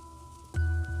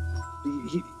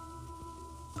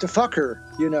to fuck her.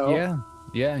 You know.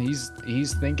 Yeah, he's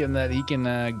thinking that he can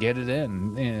get it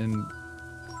in, and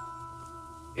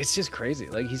it's just crazy.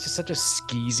 Like, he's just such a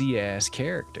skeezy ass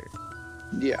character.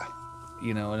 Yeah.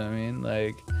 You know what I mean?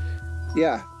 Like,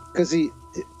 yeah, because he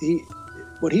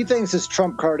what he thinks his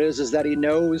trump card is that he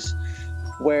knows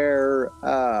where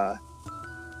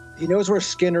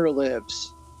Skinner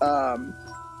lives, and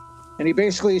he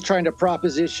basically is trying to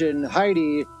proposition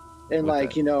Heidi, and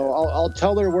like, you know, I'll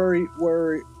tell her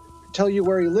tell you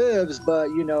where he lives, but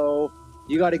you know,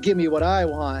 you got to give me what I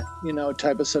want, you know,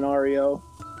 type of scenario.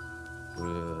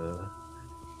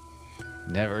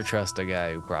 Never trust a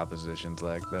guy who propositions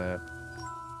like that,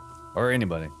 or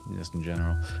anybody, just in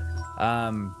general.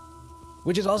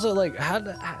 Which is also like, how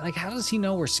does he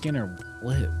know where Skinner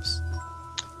lives?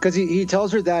 Because he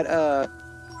tells her that,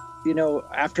 you know,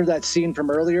 after that scene from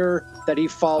earlier, that he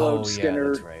followed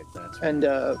Skinner, that's right. and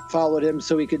followed him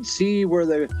so he could see where he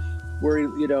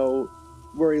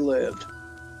lived.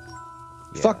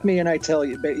 Yeah. Fuck me and I tell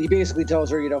you. He basically tells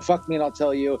her, you know, fuck me and I'll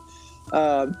tell you.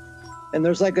 And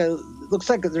there's like looks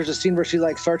like there's a scene where she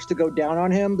like starts to go down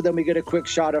on him, but then we get a quick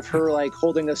shot of her like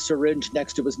holding a syringe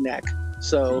next to his neck.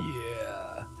 So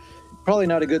Yeah. probably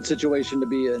not a good situation to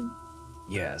be in.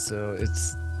 Yeah, so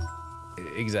it's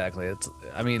exactly.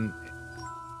 I mean,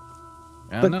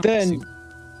 I But don't know. then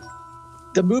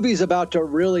the movie's about to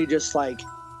really just like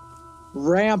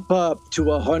ramp up to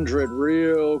 100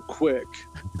 real quick.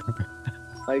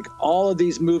 Like, all of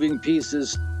these moving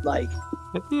pieces like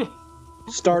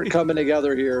start coming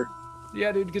together here.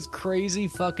 Yeah, dude, because crazy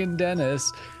fucking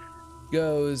Dennis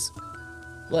goes,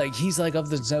 like, he's like of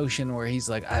the notion where he's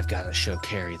like, I've got to show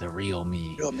Carrie the real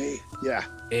me. Real me, yeah.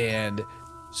 And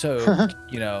so,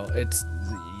 you know, it's,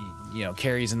 you know,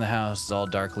 Carrie's in the house, it's all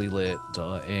darkly lit,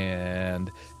 and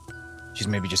she's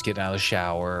maybe just getting out of the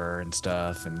shower and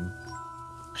stuff, and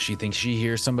she thinks she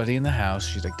hears somebody in the house.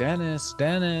 She's like, Dennis,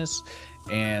 Dennis.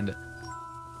 And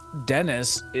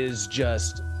Dennis is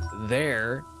just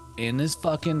there in his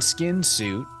fucking skin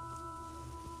suit,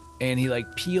 and he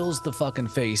like peels the fucking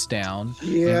face down and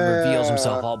reveals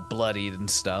himself all bloodied and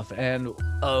stuff. And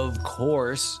of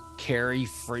course, Carrie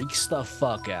freaks the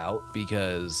fuck out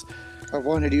because I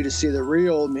wanted you to see the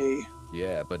real me.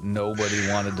 yeah, but nobody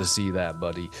wanted to see that,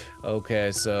 buddy.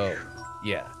 Okay, so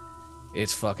yeah,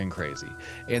 it's fucking crazy.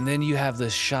 And then you have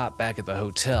this shot back at the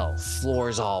hotel,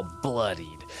 floor's all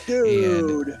bloodied,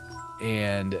 Dude.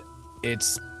 and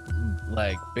it's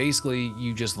like, basically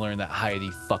you just learn that Heidi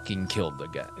fucking killed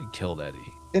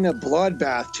Eddie. In a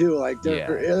bloodbath too, like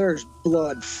there's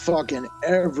blood fucking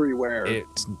everywhere.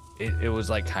 It was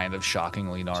like kind of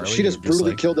shockingly gnarly. So she just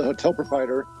brutally like, killed the hotel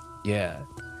proprietor. Yeah.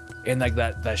 And like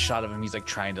that shot of him, he's like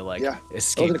trying to like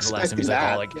escape wasn't the last time. He's expecting like all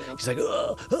that, like, you know? he's like,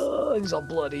 ugh, he's all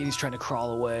bloody and he's trying to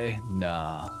crawl away.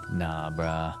 Nah,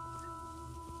 bruh.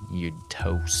 You're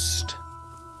toast.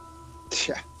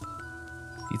 Yeah.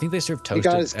 you think they serve toast? He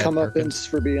got his at comeuppance Perkins?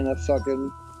 for being a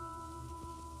fucking...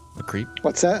 A creep?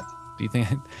 What's that? Do you think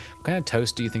what kind of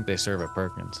toast do you think they serve at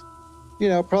Perkins? You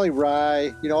know, probably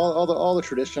rye. You know, all the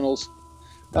traditionals.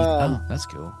 Oh, that's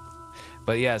cool.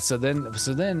 But yeah, so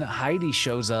then Heidi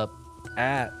shows up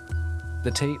at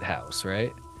the Tate house,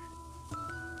 right?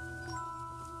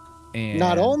 And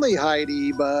Not only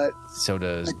Heidi, but so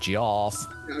does Geoff.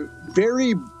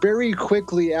 very, very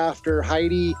quickly after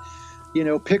Heidi, you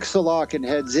know, picks the lock and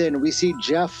heads in, we see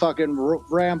Jeff fucking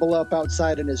ramble up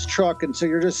outside in his truck, and so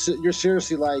you're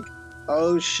seriously like,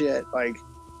 oh shit, like,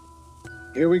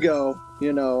 here we go,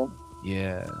 you know.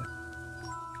 Yeah.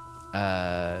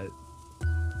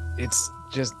 It's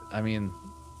just, I mean,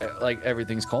 like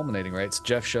everything's culminating, right? So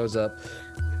Jeff shows up,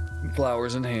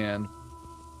 flowers in hand.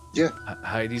 Yeah.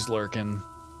 Heidi's lurking.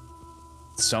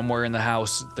 Somewhere in the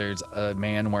house, there's a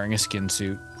man wearing a skin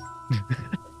suit.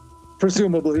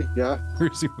 Presumably, yeah.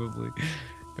 Presumably.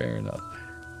 Fair enough.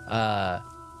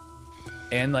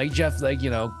 And like Jeff, like, you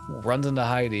know, runs into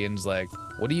Heidi and is like,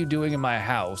 what are you doing in my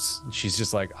house? And she's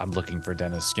just like, I'm looking for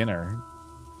Dennis Skinner.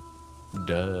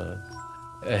 Duh.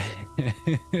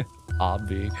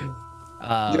 Obvi.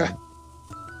 Yeah.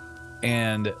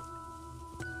 And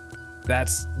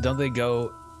that's, don't they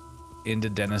go into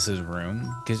Dennis's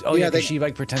room? Because she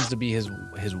like pretends to be his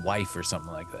wife or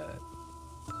something like that.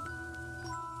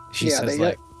 She says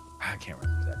like, I can't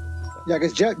remember exactly. Yeah,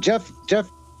 because Jeff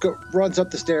runs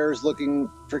up the stairs looking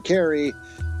for Carrie.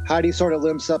 Heidi sort of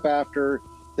limps up after.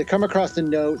 They come across a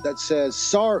note that says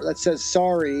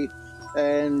sorry,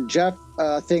 and Jeff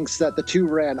thinks that the two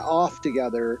ran off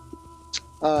together.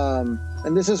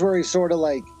 And this is where he sort of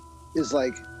like is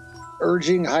like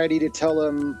urging Heidi to tell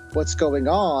him what's going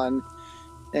on.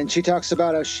 And she talks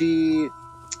about how she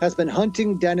has been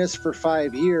hunting Dennis for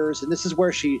 5 years, and this is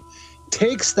where she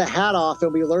takes the hat off,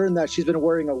 and we learn that she's been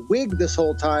wearing a wig this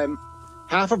whole time.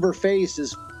 Half of her face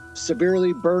is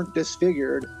severely burnt,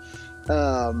 disfigured.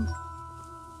 Yeah,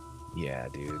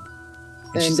 dude.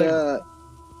 And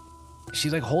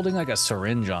she's like holding like a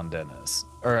syringe on Dennis,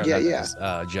 or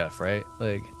Jeff, right?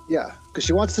 Like, yeah, because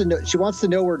she wants to know. She wants to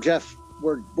know where Jeff,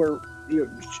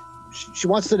 she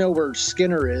wants to know where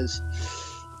Skinner is,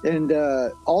 and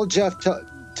all Jeff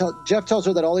tells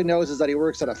her that all he knows is that he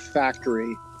works at a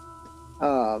factory.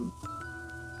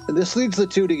 And this leads the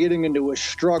two to getting into a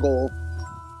struggle.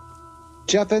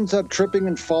 Jeff ends up tripping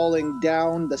and falling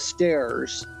down the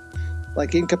stairs,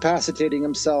 like incapacitating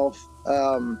himself.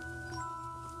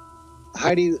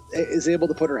 Heidi is able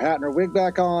to put her hat and her wig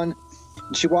back on.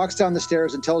 And she walks down the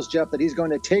stairs and tells Jeff that he's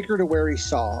going to take her to where he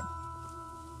saw him.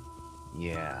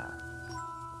 Yeah.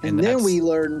 And then we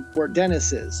learn where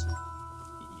Dennis is.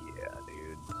 Yeah,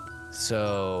 dude.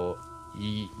 So,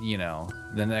 you know,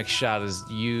 the next shot is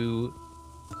you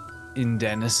in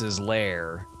Dennis's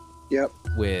lair. Yep.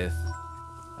 With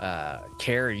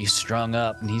Carrie strung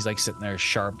up, and he's like sitting there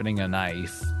sharpening a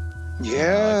knife. Yeah. You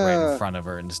know, like right in front of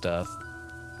her and stuff.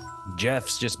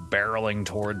 Jeff's just barreling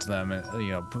towards them, you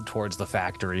know, towards the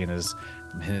factory in his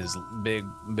big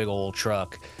old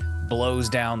truck. Blows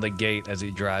down the gate as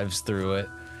he drives through it,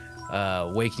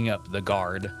 waking up the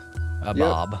guard,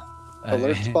 Bob.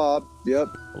 Alerts Bob.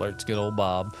 Yep. Alerts good old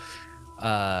Bob.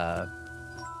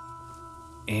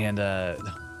 And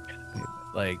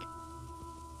like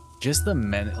just the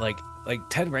like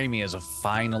Ted Raimi is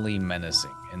finally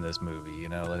menacing in this movie. You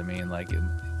know what I mean? Like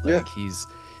he's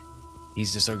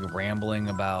just sort of rambling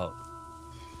about,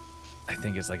 I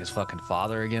think it's like his fucking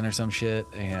father again or some shit,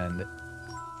 and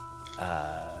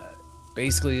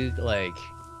basically like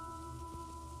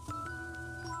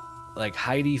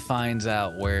Heidi finds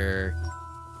out where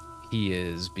he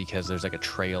is because there's like a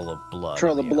trail of blood.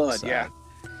 Yeah.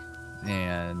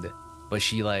 But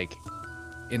she, like,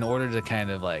 in order to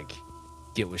kind of like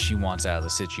get what she wants out of the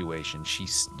situation,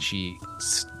 she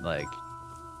like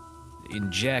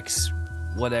injects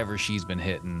whatever she's been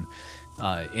hitting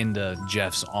into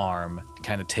Jeff's arm,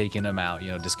 kind of taking him out,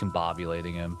 you know,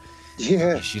 discombobulating him.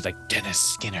 Yeah. And she's like, Dennis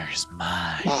Skinner is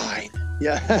mine.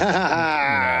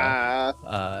 Yeah.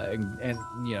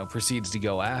 And you know, proceeds to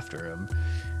go after him.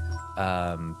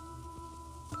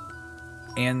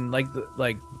 And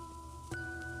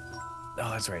oh,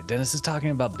 that's right. Dennis is talking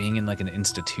about being in like an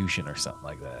institution or something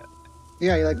like that.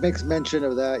 Yeah, he like makes mention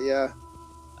of that. Yeah.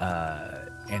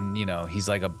 And you know, he's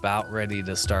like about ready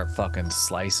to start fucking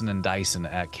slicing and dicing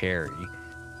at Carrie,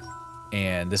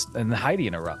 and Heidi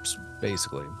interrupts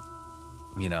basically.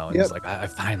 You know, and he's like, I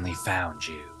finally found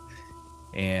you.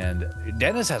 And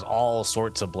Dennis has all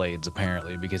sorts of blades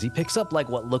apparently, because he picks up like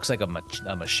what looks like a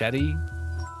machete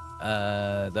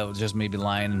that was just maybe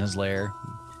lying in his lair.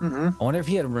 Mm-hmm. I wonder if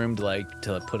he had room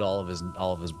to put all of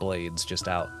his blades just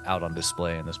out on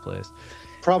display in this place.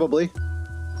 Probably.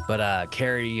 But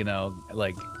Carrie,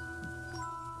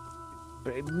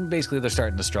 basically they're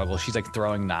starting to struggle. She's like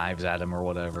throwing knives at him or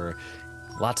whatever.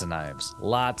 Lots of knives.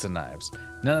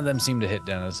 None of them seem to hit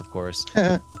Dennis, of course.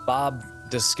 Bob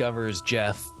discovers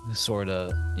Jeff sort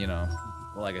of,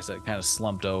 like I said, kind of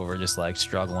slumped over, just like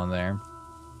struggling there.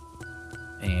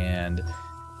 And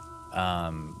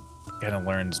kind of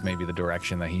learns maybe the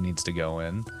direction that he needs to go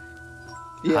in.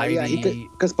 Yeah,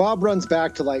 because Bob runs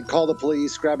back to like call the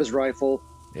police, grab his rifle.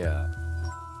 Yeah.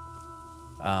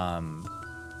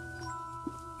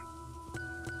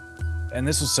 And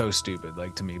this was so stupid,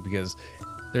 like, to me, because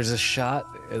there's a shot,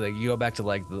 like, you go back to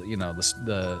like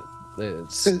the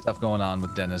stuff going on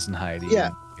with Dennis and Heidi.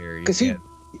 Yeah, because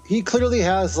he clearly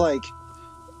has like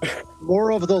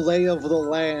more of the lay of the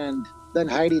land than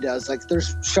Heidi does. Like,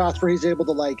 there's shots where he's able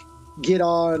to like get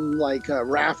on like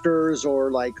rafters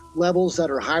or like levels that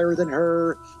are higher than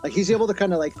her. Like, he's able to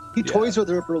kind of like toys with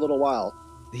her for a little while.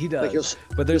 He does. Like,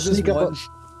 but there's this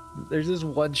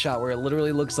one shot where it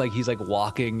literally looks like he's like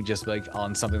walking just like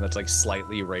on something that's like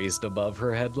slightly raised above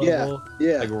her head level.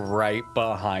 Yeah. Like right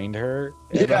behind her.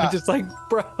 And I'm just like,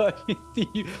 bro,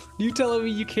 you telling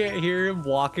me you can't hear him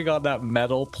walking on that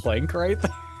metal plank right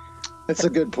there? That's a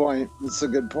good point.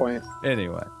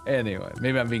 Anyway,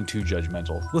 maybe I'm being too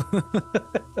judgmental.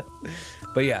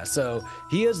 But yeah, so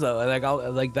he is though,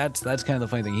 like that's kind of the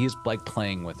funny thing. He's like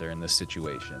playing with her in this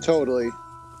situation. Totally.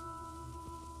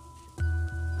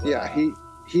 Yeah,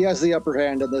 he has the upper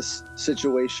hand in this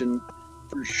situation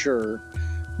for sure.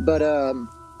 But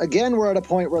again, we're at a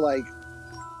point where like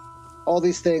all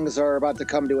these things are about to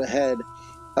come to a head.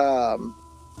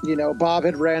 Bob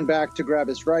had ran back to grab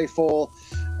his rifle.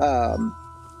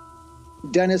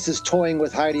 Dennis is toying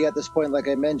with Heidi at this point, like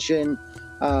I mentioned.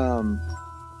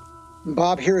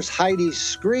 Bob hears Heidi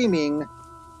screaming,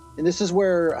 and this is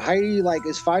where Heidi like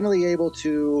is finally able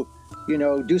to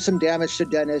do some damage to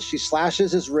Dennis. She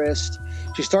slashes his wrist.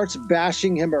 She starts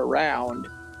bashing him around.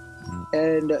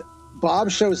 And Bob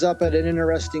shows up at an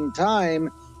interesting time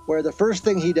where the first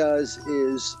thing he does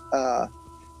is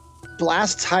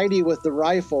blasts Heidi with the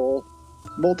rifle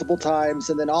multiple times,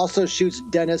 and then also shoots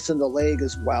Dennis in the leg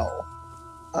as well.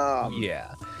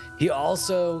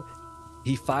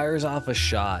 He fires off a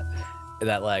shot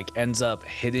that like ends up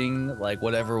hitting like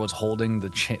whatever was holding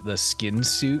the skin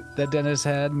suit that Dennis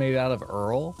had made out of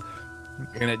Earl,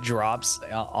 and it drops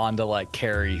onto like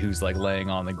Carrie, who's like laying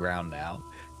on the ground now,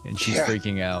 and she's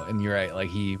freaking out. And you're right,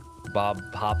 like Bob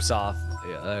pops off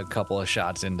a couple of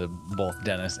shots into both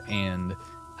Dennis and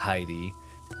Heidi,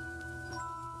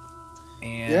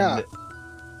 and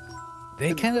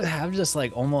they kind of have just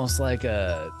like almost like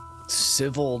a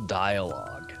civil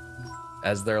dialogue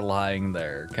as they're lying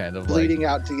there, kind of bleeding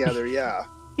out together. Yeah.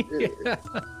 It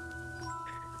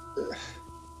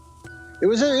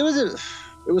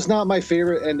was not my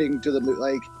favorite ending to the movie.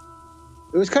 Like,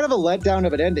 it was kind of a letdown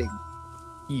of an ending.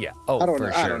 Yeah. Oh, I don't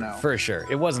know. For sure.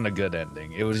 It wasn't a good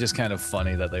ending. It was just kind of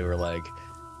funny that they were like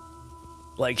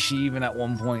she even at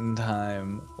one point in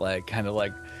time, like kind of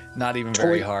like not even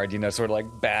very hard, sort of like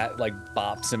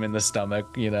bops him in the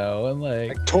stomach, and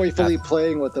like toyfully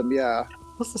playing with him. Yeah.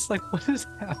 It's just like, what is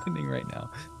happening right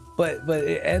now? But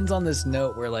it ends on this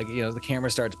note where like the camera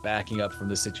starts backing up from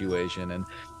the situation,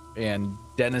 and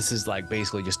Dennis is like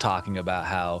basically just talking about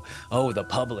how, oh, the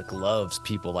public loves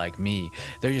people like me.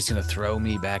 They're just gonna throw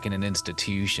me back in an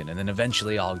institution, and then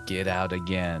eventually I'll get out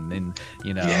again. And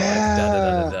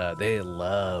like, they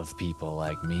love people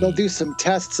like me. They'll do some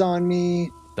tests on me.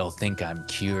 They'll think I'm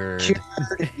cured.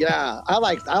 Yeah, I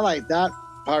like that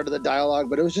part of the dialogue,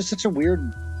 but it was just such a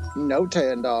weird note to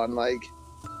end on. Like,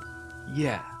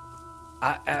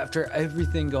 after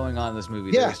everything going on in this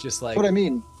movie, there's just like, what I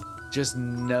mean, just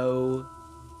no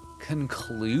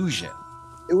conclusion.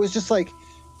 It was just like,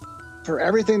 for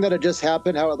everything that had just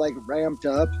happened, how it like ramped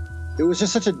up, it was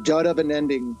just such a dud of an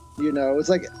ending. It's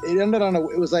like it ended on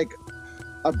it was like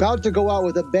about to go out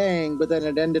with a bang, but then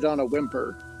it ended on a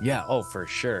whimper. Yeah. Oh, for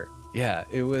sure. Yeah.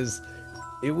 It was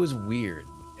weird,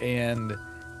 and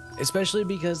especially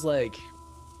because like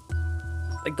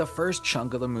the first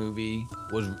chunk of the movie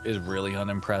is really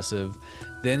unimpressive.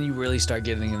 Then you really start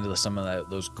getting into some of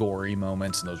those gory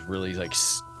moments and those really like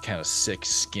kind of sick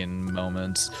skin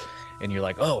moments, and you're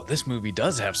like, oh, this movie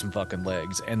does have some fucking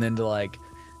legs. And then to like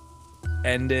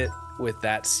end it with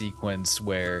that sequence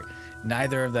where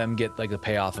neither of them get like the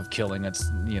payoff of killing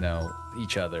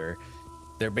each other.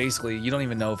 They're basically, you don't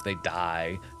even know if they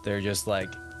die. They're just like,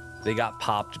 they got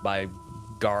popped by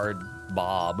guard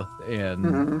Bob,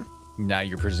 and now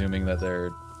you're presuming that they're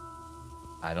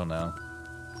I don't know.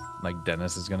 Like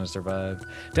Dennis is gonna survive.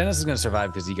 Dennis is gonna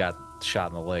survive because he got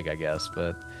shot in the leg, I guess.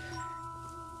 But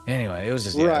anyway, it was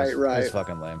just Right. It was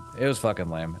fucking lame. It was fucking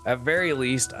lame. At very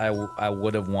least, I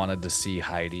would have wanted to see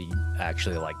Heidi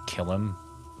actually like kill him.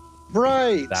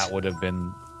 Right. That would have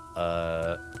been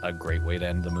a great way to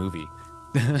end the movie.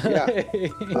 Yeah,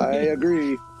 I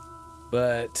agree.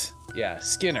 But yeah,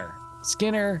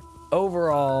 Skinner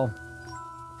overall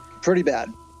Pretty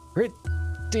bad.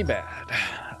 pretty bad.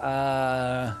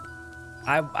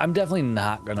 I'm definitely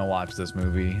not gonna watch this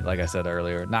movie. Like I said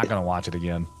earlier, not gonna watch it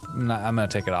again. I'm gonna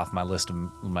take it off my list of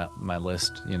my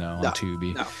list. You know, on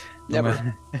Tubi. No,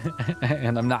 never.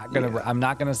 And I'm not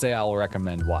gonna say I'll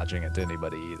recommend watching it to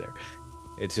anybody either.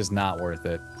 It's just not worth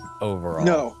it overall.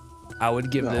 No. I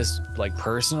would give this, like,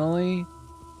 personally,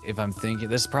 if I'm thinking,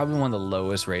 this is probably one of the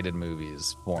lowest rated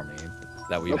movies for me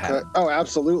that we've had. Oh,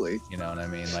 absolutely. You know what I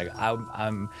mean? Like,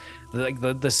 I'm like,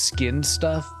 the skin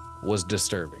stuff was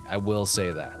disturbing. I will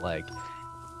say that. Like,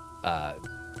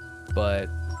 but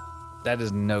that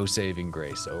is no saving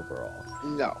grace overall.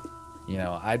 No. You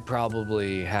know, I'd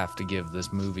probably have to give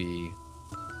this movie,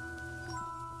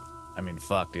 I mean,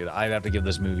 fuck, dude. I'd have to give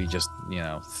this movie just, you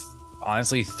know,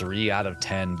 honestly, 3 out of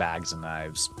 10 bags of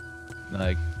knives.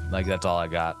 Like that's all I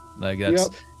got. Like, that's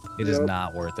it is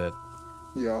not worth it.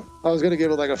 Yeah, I was gonna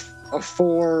give it like a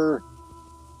 4.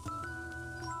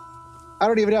 I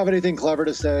don't even have anything clever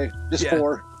to say. Just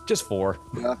 4. Just 4.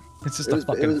 Yeah, it's just a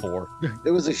fucking 4.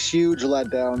 It was a huge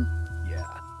letdown.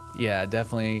 Yeah,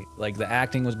 definitely. Like, the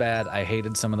acting was bad. I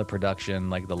hated some of the production,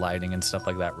 like the lighting and stuff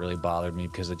like that really bothered me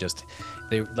because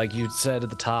they, like you said at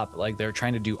the top, like they're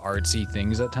trying to do artsy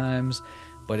things at times,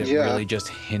 but it really just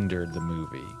hindered the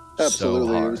movie. Absolutely.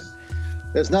 So hard.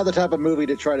 It's not the type of movie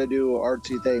to try to do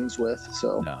artsy things with,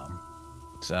 so. No.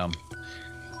 So,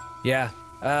 yeah,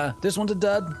 this one's a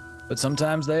dud, but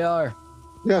sometimes they are.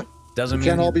 Yeah.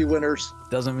 Can't all be winners.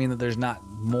 Doesn't mean that there's not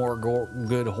more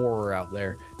good horror out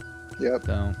there. Yep.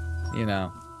 So, you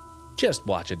know, just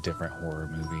watch a different horror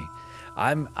movie.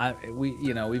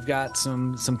 We've got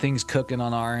some things cooking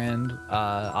on our end,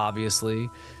 obviously.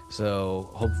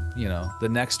 So hope, you know, the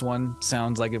next one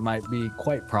sounds like it might be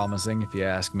quite promising if you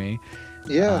ask me.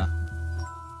 Yeah.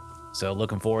 So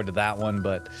looking forward to that one,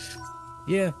 but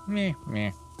yeah, meh.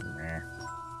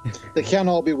 They can't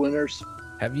all be winners.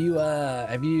 Have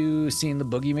you seen The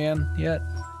Boogeyman yet?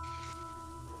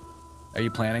 Are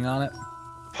you planning on it?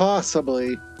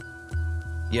 Possibly.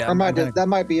 Yeah, that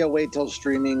might be a wait till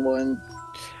streaming one.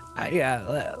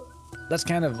 Yeah, that's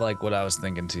kind of like what I was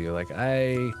thinking too. Like,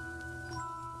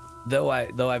 though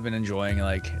I've been enjoying,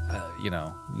 like, you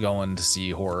know, going to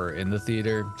see horror in the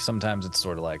theater. Sometimes it's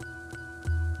sort of like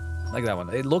that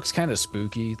one. It looks kind of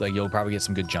spooky. Like, you'll probably get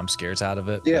some good jump scares out of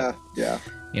it. Yeah, but, yeah.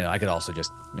 You know, I could also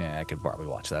I could probably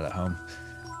watch that at home.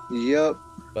 Yep.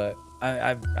 But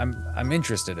I'm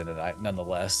interested in it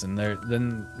nonetheless. And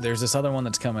there's this other one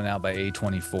that's coming out by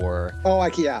A24. Oh,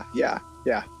 yeah.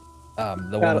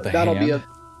 The one with the hand.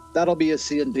 That'll be a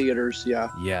see in theaters. Yeah.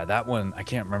 Yeah, that one I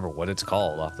can't remember what it's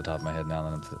called off the top of my head now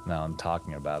I'm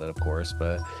talking about it, of course.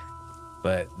 But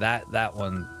that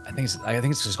one I think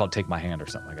it's just called Take My Hand or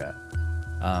something like that.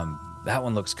 That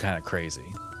one looks kind of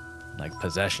crazy, like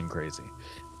possession crazy.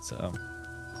 So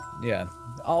yeah,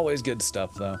 always good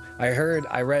stuff though. I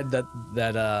read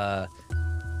that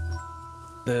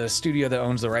the studio that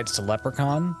owns the rights to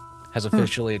Leprechaun has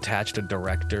officially attached a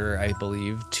director, I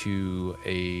believe, to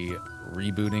a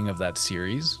rebooting of that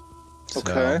series.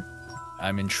 Okay. So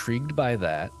I'm intrigued by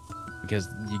that because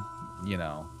you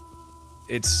know,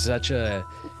 it's such a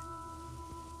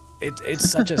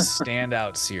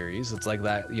standout series. It's like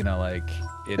that, you know, like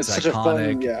it's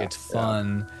iconic, it's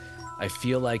fun. Yeah. I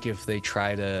feel like if they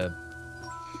try to,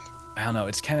 I don't know,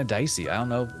 it's kind of dicey. I don't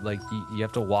know, like you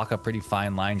have to walk a pretty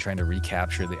fine line trying to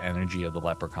recapture the energy of the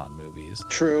Leprechaun movies.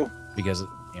 True. Because,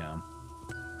 you know,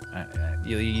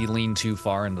 you lean too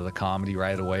far into the comedy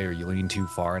right away, or you lean too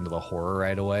far into the horror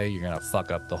right away, you're gonna fuck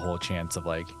up the whole chance of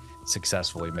like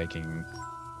successfully making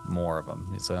more of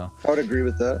them. So I would agree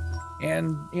with that.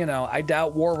 And you know, I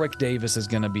doubt Warwick Davis is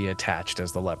gonna be attached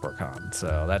as the Leprechaun,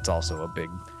 so that's also a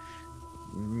big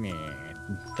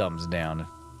thumbs down.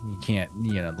 You can't,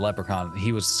 you know, the Leprechaun,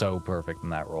 he was so perfect in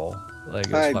that role. Like,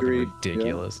 it was fucking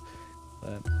ridiculous.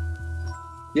 Yeah.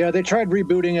 Yeah, they tried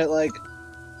rebooting it like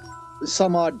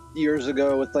some odd years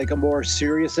ago with like a more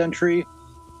serious entry.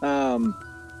 And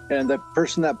the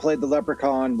person that played the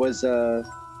Leprechaun was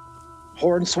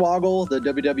Hornswoggle, the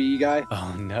WWE guy.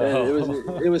 Oh no.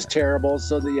 It was terrible.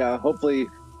 So hopefully,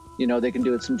 you know, they can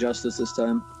do it some justice this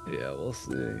time. Yeah, we'll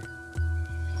see.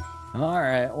 All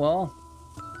right. Well,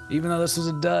 even though this was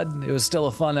a dud, it was still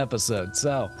a fun episode.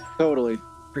 So Totally.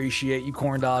 appreciate you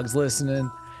corn dogs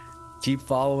listening. Keep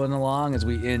following along as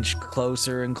we inch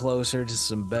closer and closer to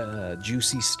some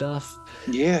juicy stuff.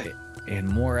 Yeah. And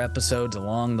more episodes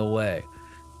along the way.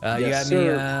 Yes, you got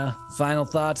sir. any final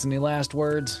thoughts? Any last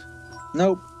words?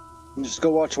 Nope. Just go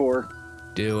watch horror.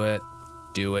 Do it.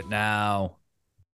 Do it now.